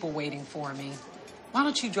some people waiting for me. Why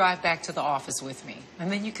don't you drive back to the office with me?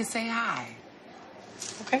 And then you can say hi.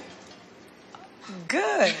 Okay.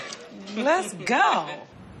 Good. Let's go.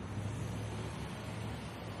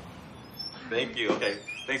 Thank you. Okay.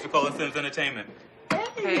 Thanks for calling Sims Entertainment.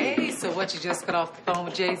 Hey, so what, you just got off the phone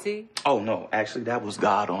with Jay-Z? Oh, no. Actually, that was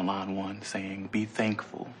God on line one saying, be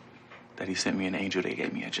thankful that he sent me an angel that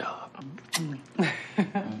gave me a job.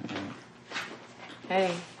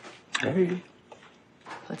 Hey, Hey.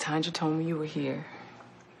 Latanja told me you were here.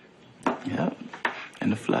 Yep. In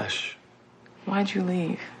the flesh. Why'd you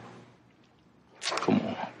leave? Come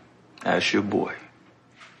on. That's your boy.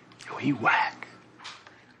 Yo, he whack.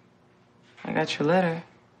 I got your letter.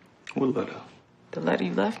 What letter? The letter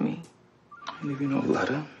you left me. I didn't leave you no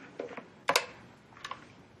letter.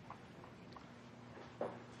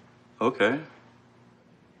 Okay.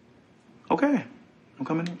 Okay. I'm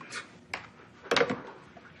coming in.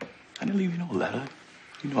 I didn't leave you no letter.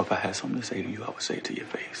 You know, if I had something to say to you, I would say it to your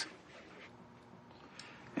face.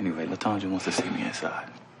 Anyway, Latanja wants to see me inside.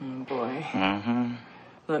 Oh, boy. Mm-hmm.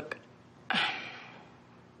 Look,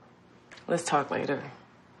 let's talk later.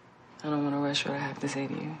 I don't want to rush what I have to say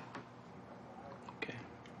to you. Okay.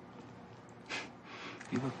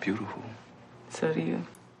 You look beautiful. So do you.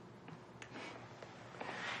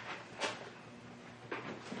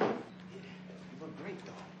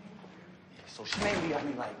 So she made me,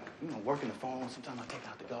 working the phone. Sometimes I take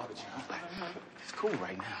out the garbage. I'm like, it's cool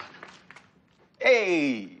right now.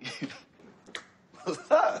 Hey!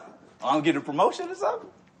 What's up? I'm getting a promotion or something?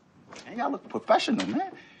 Ain't gotta look professional,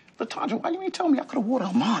 man. Latanja, why you ain't tell me I could have wore the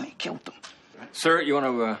Armani, killed them? Sir, you want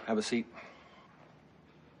to have a seat?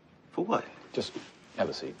 For what? Just have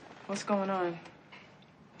a seat. What's going on?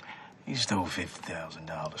 He stole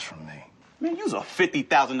 $50,000 from me. Man, you's a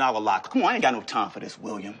 $50,000 lot. Come on, I ain't got no time for this,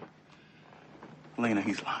 William. Lena,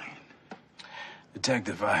 he's lying.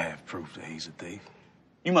 Detective, I have proof that he's a thief.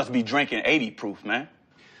 You must be drinking 80 proof, man.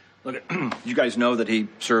 Look, you guys know that he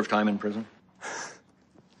served time in prison?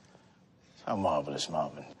 How marvelous,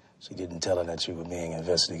 Marvin. So you didn't tell her that you were being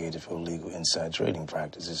investigated for illegal inside trading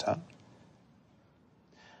practices, huh?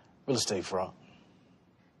 Real estate fraud.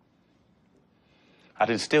 I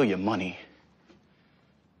didn't steal your money.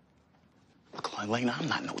 Look, Lena, I'm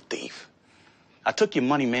not no thief. I took your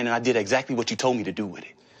money, man, and I did exactly what you told me to do with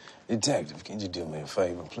it. Detective, can you do me a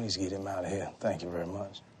favor? Please get him out of here. Thank you very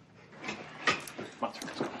much.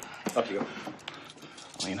 Up you go.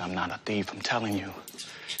 Lena, I'm not a thief, I'm telling you.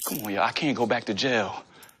 Come on, yo, I can't go back to jail.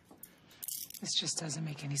 This just doesn't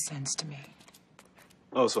make any sense to me.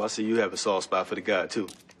 Oh, so I see you have a soft spot for the guy, too.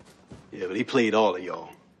 Yeah, but he played all of y'all.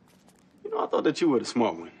 You know, I thought that you were the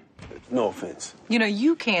smart one. No offense. You know,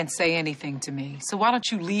 you can't say anything to me. So why don't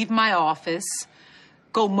you leave my office,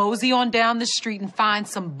 go mosey on down the street and find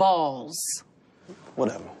some balls?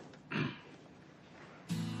 Whatever.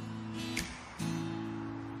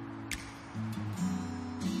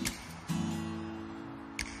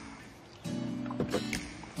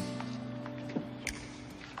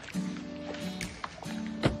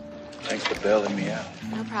 Thanks for bailing me out.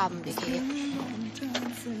 No problem, big head.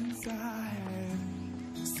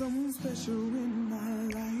 Someone special in my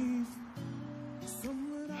life.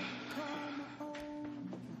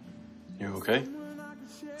 You okay?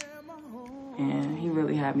 Yeah, he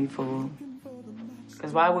really had me fooled.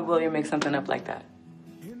 Because why would William make something up like that?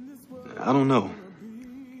 I don't know.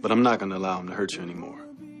 But I'm not going to allow him to hurt you anymore.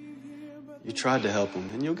 You tried to help him,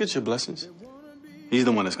 and you'll get your blessings. he's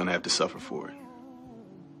the one that's gonna have to suffer for it.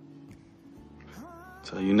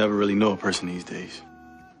 So you never really know a person these days.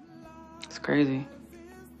 It's crazy.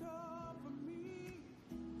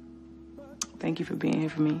 Thank you for being here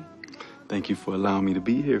for me. Thank you for allowing me to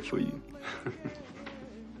be here for you.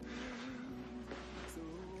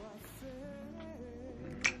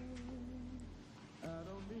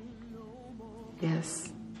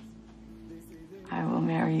 Yes. I will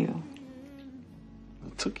marry you.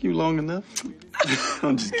 It took you long enough.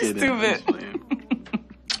 I'm just kidding. Stupid.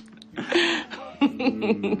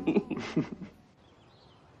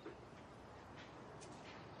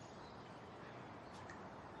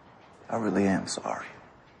 I really am sorry.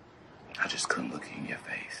 I just couldn't look in your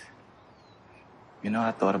face. You know,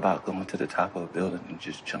 I thought about going to the top of a building and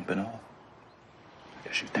just jumping off. I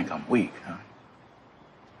guess you think I'm weak, huh?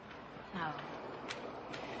 No.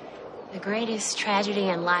 The greatest tragedy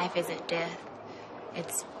in life isn't death.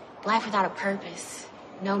 It's life without a purpose,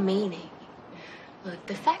 no meaning. Look,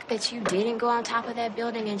 the fact that you didn't go on top of that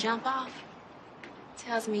building and jump off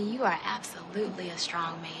tells me you are absolutely a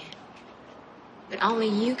strong man. But only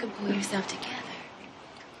you can pull yourself together.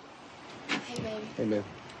 Hey, baby. Hey, baby.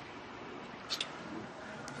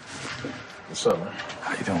 What's up, man?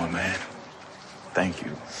 How you doing, man? Thank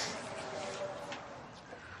you.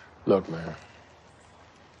 Look, man.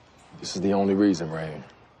 This is the only reason, Ray.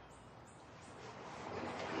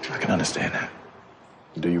 I can understand that.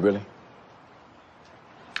 Do you really?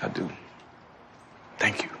 I do.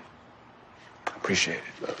 Thank you. I appreciate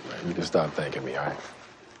it. Look, man, you can stop thanking me, all right?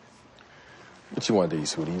 What you want to eat,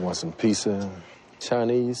 sweetie? You want some pizza,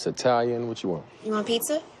 Chinese, Italian? What you want? You want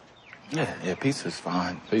pizza? Yeah, pizza's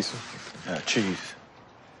fine. Pizza? Cheese.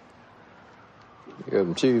 You got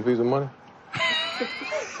some cheese, pizza money?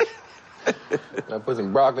 I put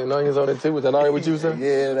some broccoli and onions on it, too. Was that all right with you, sir?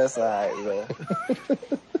 Yeah, that's all right, man.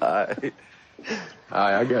 All right. All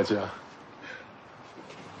right, I got y'all.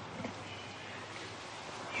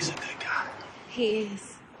 He's a good guy. He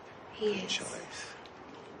is. He is. Choice.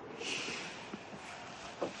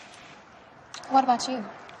 What about you?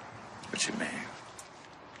 What you mean?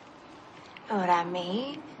 What I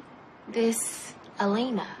mean? This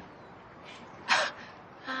Alina.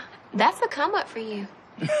 That's a come up for you.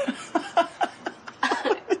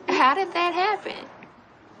 How did that happen?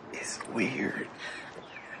 It's weird.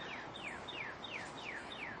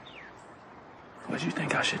 What do you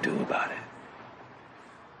think I should do about it?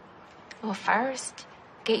 Well, first,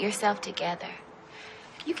 get yourself together.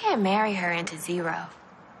 You can't marry her into zero.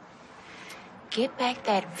 Get back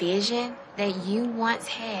that vision that you once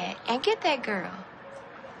had and get that girl.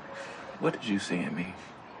 What did you see in me?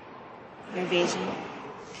 Your vision.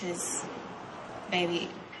 Because, baby,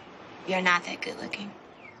 you're not that good looking.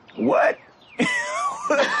 What?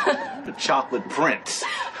 The chocolate prince.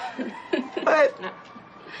 What? No.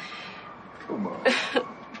 Come on.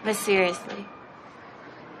 But seriously,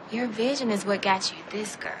 your vision is what got you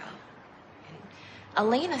this girl. And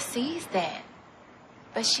Alina sees that.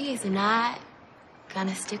 But she is not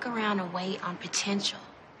gonna stick around and wait on potential.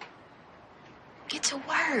 Get to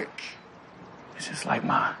work. It's just like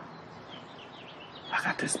I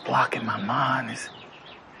got this block in my mind.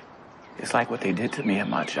 It's like what they did to me at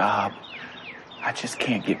my job. I just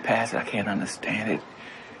can't get past it. I can't understand it.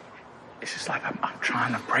 It's just like I'm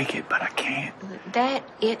trying to break it, but I can't. That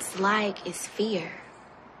it's like is fear.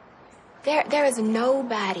 There is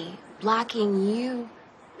nobody blocking you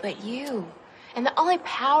but you. And the only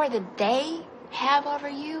power that they have over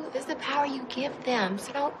you is the power you give them.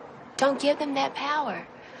 So don't give them that power.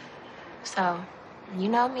 So, you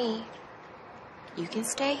know me. You can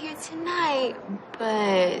stay here tonight,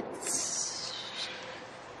 but...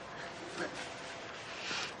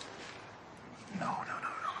 No.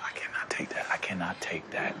 I cannot take that. I cannot take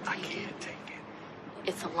that. I can't take it.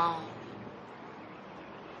 It's alone.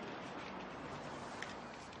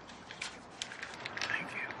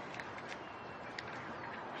 Thank you.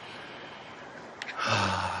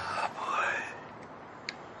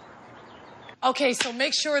 Okay, so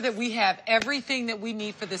make sure that we have everything that we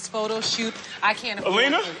need for this photo shoot. I can't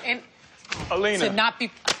afford Alina? to not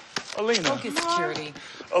be... Alina. Focus security.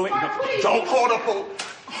 Alina, don't hold up.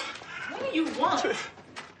 What do you want?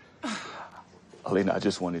 Alina, I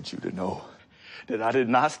just wanted you to know that I did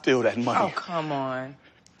not steal that money. Oh, come on.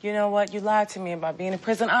 You know what? You lied to me about being in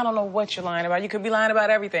prison. I don't know what you're lying about. You could be lying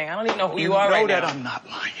about everything. I don't even know who you are right now. You know that I'm not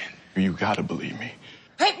lying. You gotta believe me.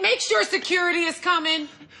 Hey, make sure security is coming.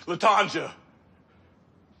 LaTanja.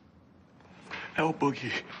 El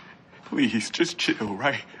Boogie, please, just chill,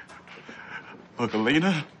 right? Look,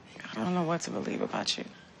 Alina. I don't know what to believe about you.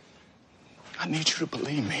 I need you to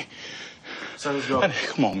believe me. So let's go.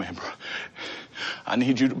 Come on, man, bro. I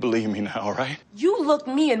need you to believe me now, all right? You looked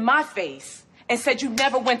me in my face and said you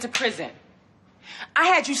never went to prison. I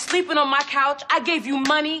had you sleeping on my couch. I gave you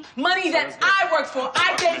money that I worked for.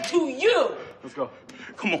 I gave to you. Let's go.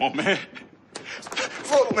 Come on, man.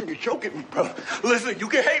 Bro, man, you're joking me, bro. Listen, you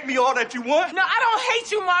can hate me all that you want. No, I don't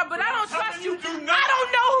hate you, Marv, but I don't trust you. I don't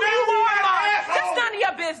know who you are, Marv. That's none of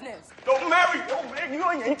your business. Don't marry. Don't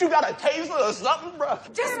marry. Ain't you got a taser or something, bro?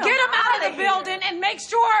 Just get him out of the building and make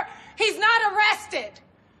sure he's not arrested.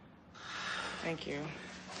 Thank you.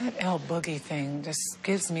 That El Boogie thing just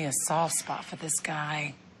gives me a soft spot for this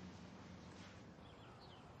guy.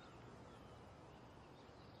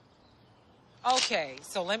 Okay,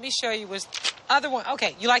 so let me show you which other one.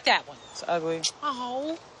 Okay, you like that one? It's ugly.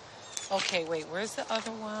 Oh. Okay, wait, where's the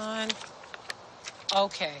other one?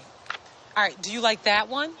 Okay. All right, do you like that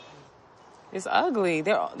one? It's ugly.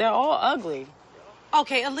 They're all ugly.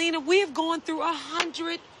 Okay, Alina, we have gone through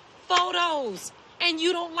 100 photos, and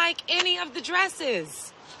you don't like any of the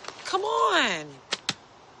dresses. Come on.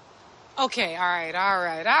 Okay, all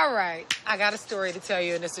right. I got a story to tell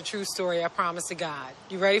you, and it's a true story, I promise to God.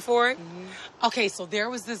 You ready for it? Mm-hmm. Okay, so there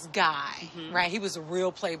was this guy, right? He was a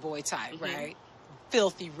real playboy type, right?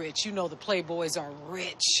 Filthy rich. You know the playboys are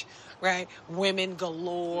rich, right? Women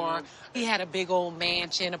galore. He had a big old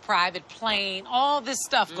mansion, a private plane, all this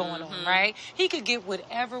stuff going on, right? He could get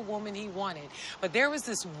whatever woman he wanted. But there was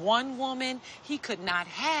this one woman he could not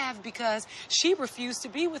have because she refused to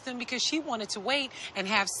be with him because she wanted to wait and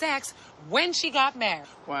have sex when she got married.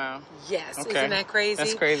 Wow. Yes, Okay. Isn't that crazy?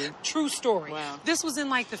 That's crazy. True story. Wow. This was in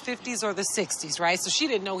like the 50s or the 60s, right? So she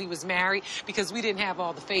didn't know he was married because we didn't have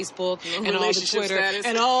all the Facebook and all the Relationship Twitter status.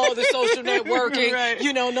 and all the social networking. Right.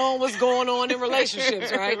 You know, knowing what's going on in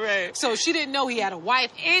relationships, right? Right. So she didn't know he had a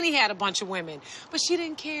wife and he had a bunch of women. But she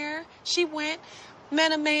didn't care. She went,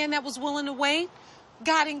 met a man that was willing to wait,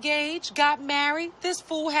 got engaged, got married. This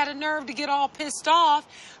fool had a nerve to get all pissed off,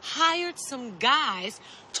 hired some guys,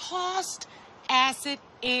 tossed acid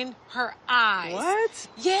in her eyes. What?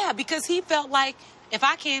 Yeah, because he felt like if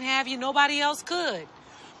I can't have you, nobody else could.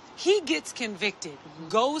 He gets convicted,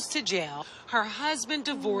 goes to jail. Her husband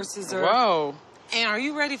divorces her. Whoa. And are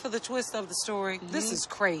you ready for the twist of the story? This is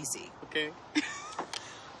crazy. Okay.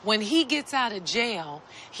 When he gets out of jail,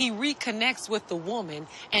 he reconnects with the woman,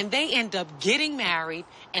 and they end up getting married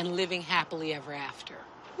and living happily ever after.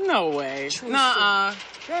 No way. True Nuh-uh.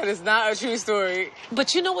 That is not a true story.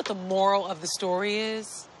 But you know what the moral of the story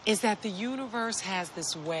is? Is that the universe has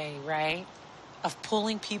this way, right, of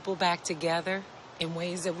pulling people back together in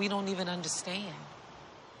ways that we don't even understand.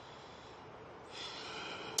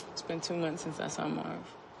 It's been 2 months since I saw Marv.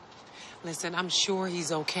 Listen, I'm sure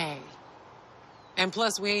he's okay. And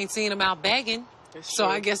plus, we ain't seen him out begging. So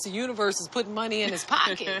I guess the universe is putting money in his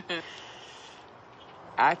pocket.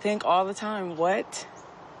 I think all the time, what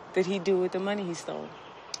did he do with the money he stole?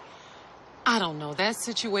 I don't know. That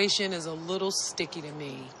situation is a little sticky to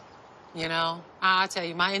me. You know? I'll tell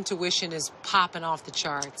you, my intuition is popping off the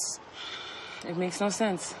charts. It makes no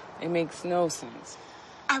sense. It makes no sense.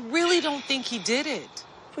 I really don't think he did it.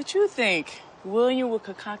 But you think William would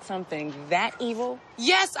concoct something that evil?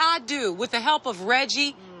 Yes, I do. With the help of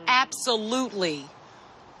Reggie, absolutely.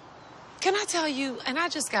 Can I tell you, and I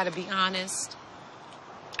just got to be honest,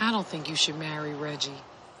 I don't think you should marry Reggie.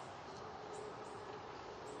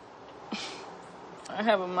 I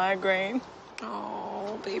have a migraine.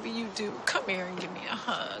 Oh, baby, you do. Come here and give me a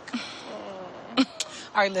hug. All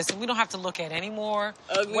right, listen, we don't have to look at any more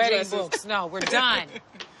Ugly wedding dresses. books. No, we're done.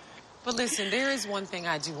 But listen, there is one thing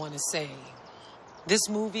I do want to say. This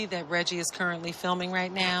movie that Reggie is currently filming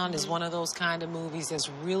right now is one of those kind of movies that's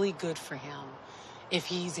really good for him if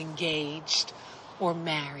he's engaged or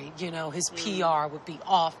married. You know, his PR would be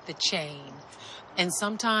off the chain. And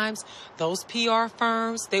sometimes those PR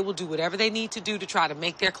firms, they will do whatever they need to do to try to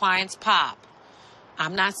make their clients pop.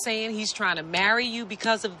 I'm not saying he's trying to marry you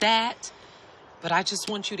because of that, but I just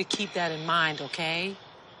want you to keep that in mind, okay?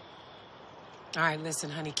 All right, listen,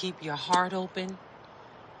 honey, keep your heart open,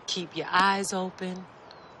 keep your eyes open,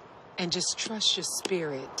 and just trust your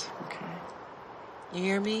spirit. Okay. You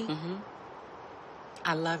hear me? Mm-hmm.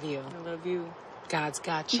 I love you. I love you. God's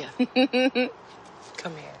got you.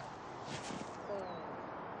 Come here.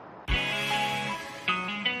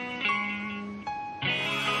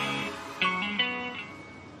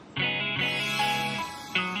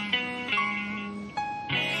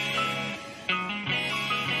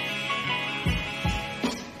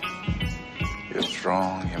 You're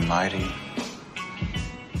strong, you're mighty.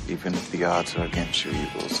 Even if the odds are against you, you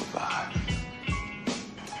will survive.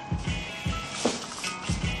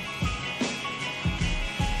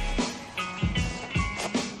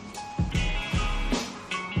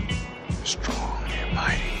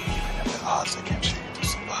 odds against you, you will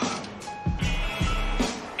survive.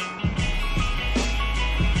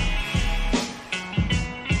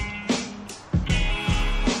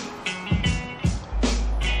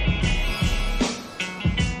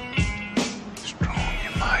 Strong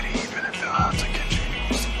and mighty, even if the odds against you, you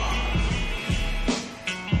will survive.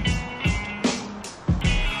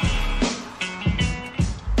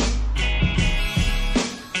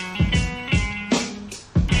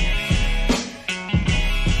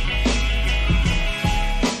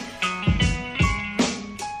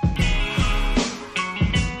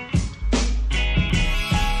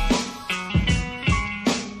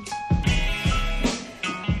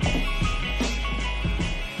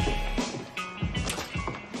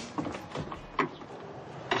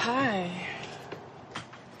 Hi.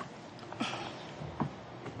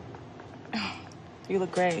 You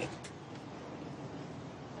look great.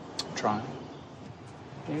 I'm trying.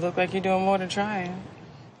 You look like you're doing more than trying.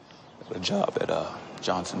 Got a job at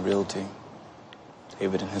Johnson Realty.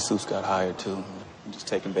 David and Jesus got hired too. I'm just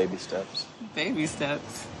taking baby steps. Baby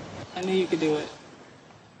steps. I knew you could do it.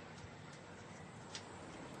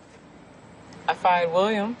 I fired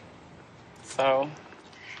William, so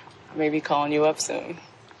I may be calling you up soon.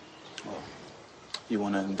 You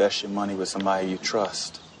want to invest your money with somebody you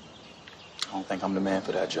trust. I don't think I'm the man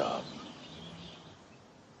for that job.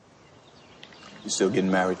 You still getting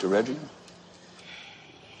married to Reggie?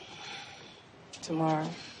 Tomorrow.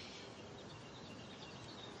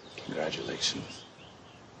 Congratulations.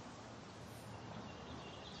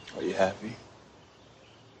 Are you happy?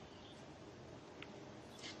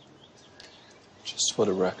 Just for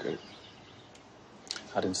the record,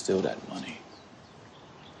 I didn't steal that money.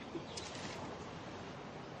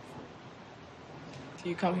 Do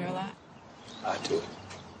you come here a lot? I do it.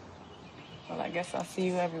 Well, I guess I'll see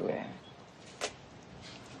you everywhere.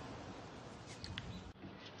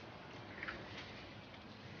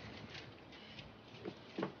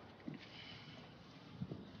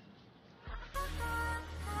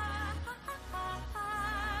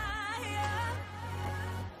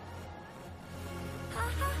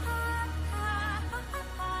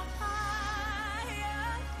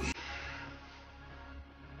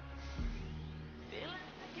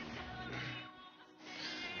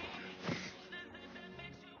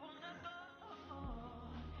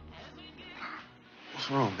 What's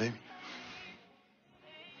wrong, baby?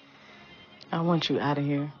 I want you out of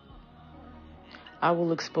here. I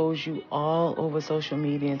will expose you all over social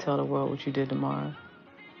media and tell the world what you did tomorrow.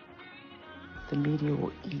 The media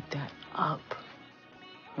will eat that up.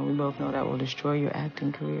 And we both know that will destroy your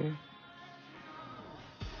acting career.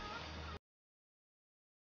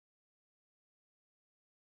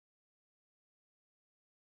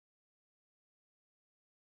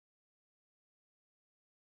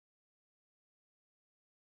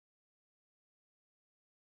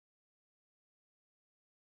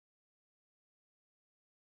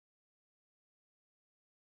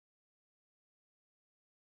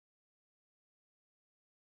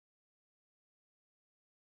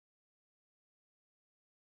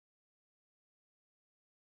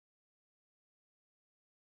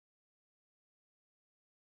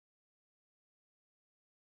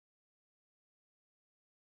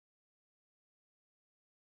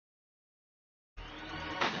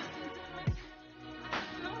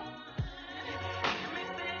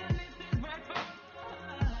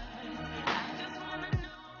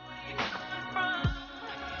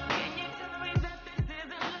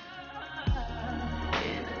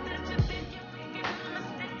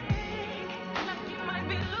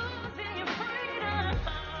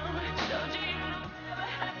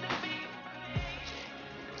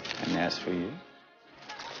 And as for you?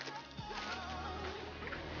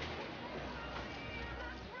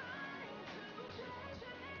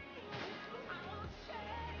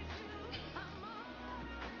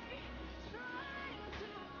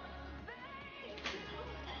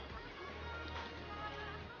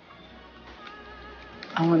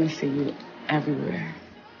 I want to see you everywhere.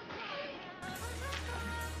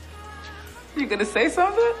 You gonna say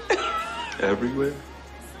something? Everywhere?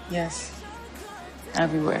 Yes.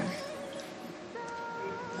 Everywhere.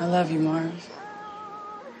 I love you, Marv.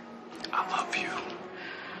 I love you.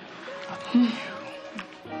 I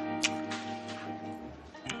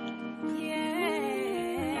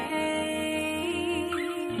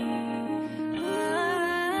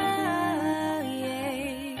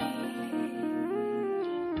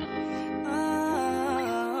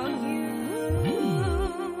love you.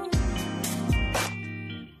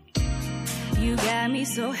 You got me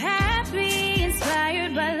so happy,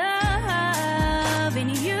 inspired by love,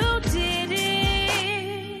 and you did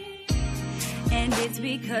it. And it's it's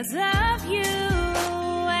because of you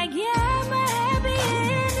I get my happy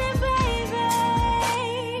ending,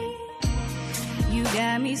 baby. You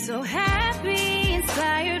got me so happy,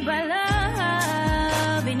 inspired by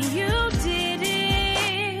love, and you did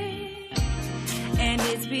it. And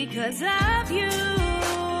it's because of you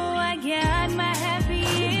I got my happy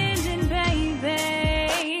ending, baby.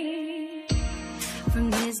 From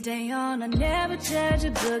this day on, I never judge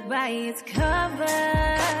a book by its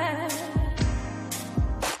cover.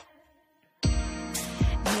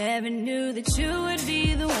 Never knew that you would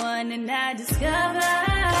be the one, and I discovered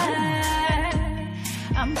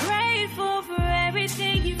I'm grateful for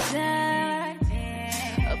everything you've done.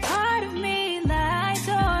 A part of me lies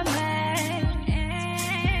dormant.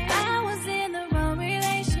 I was in the wrong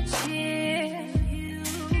relationship.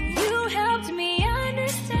 You helped me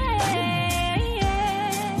understand.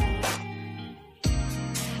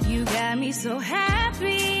 You got me so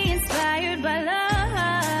happy, inspired by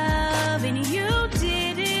love, and you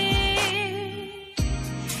did it.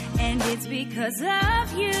 And it's because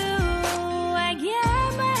of you I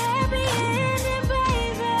get my happy ending,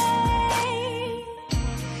 baby.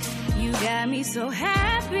 You got me so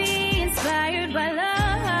happy, inspired by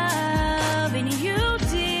love, and you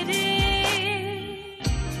did it.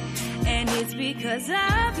 And it's because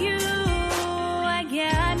of you I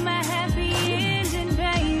got my happy ending,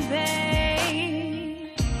 baby.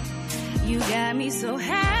 You got me so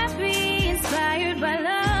happy, inspired by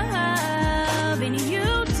love, and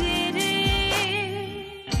you did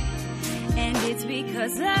it. And it's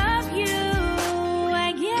because of you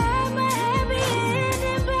I get my happy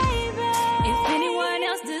ending, baby. If anyone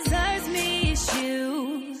else deserves me, it's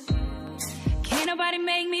you. Can't nobody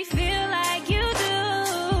make me feel like you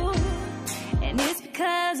do. And it's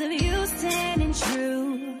because of you standing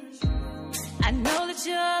true. I know that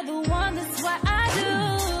you're the one, that's what I do.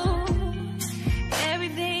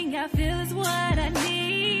 Everything I feel is what I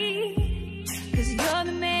need. 'Cause you're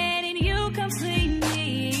the man and you complete me.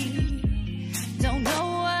 Don't know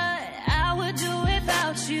what I would do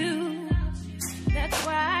without you. That's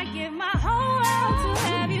why I give my whole world to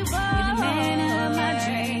have you, boy. You're the man of my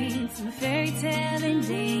dreams, my fairy tale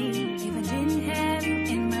ending. If I didn't have you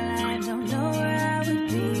in my life, don't know where I would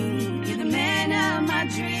be. You're the man of my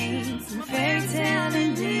dreams, my fairy tale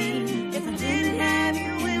ending. If I didn't have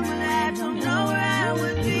you in my life, don't know where I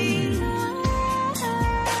would be.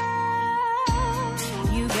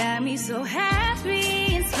 You got me so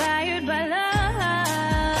happy, inspired by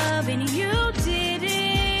love, and you did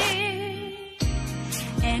it.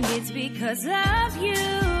 And it's because of you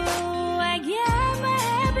I get my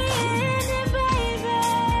happy ending, baby.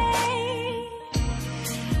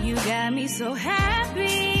 You got me so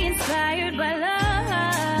happy, inspired by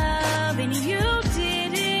love, and you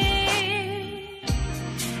did it.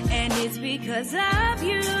 And it's because of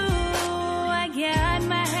you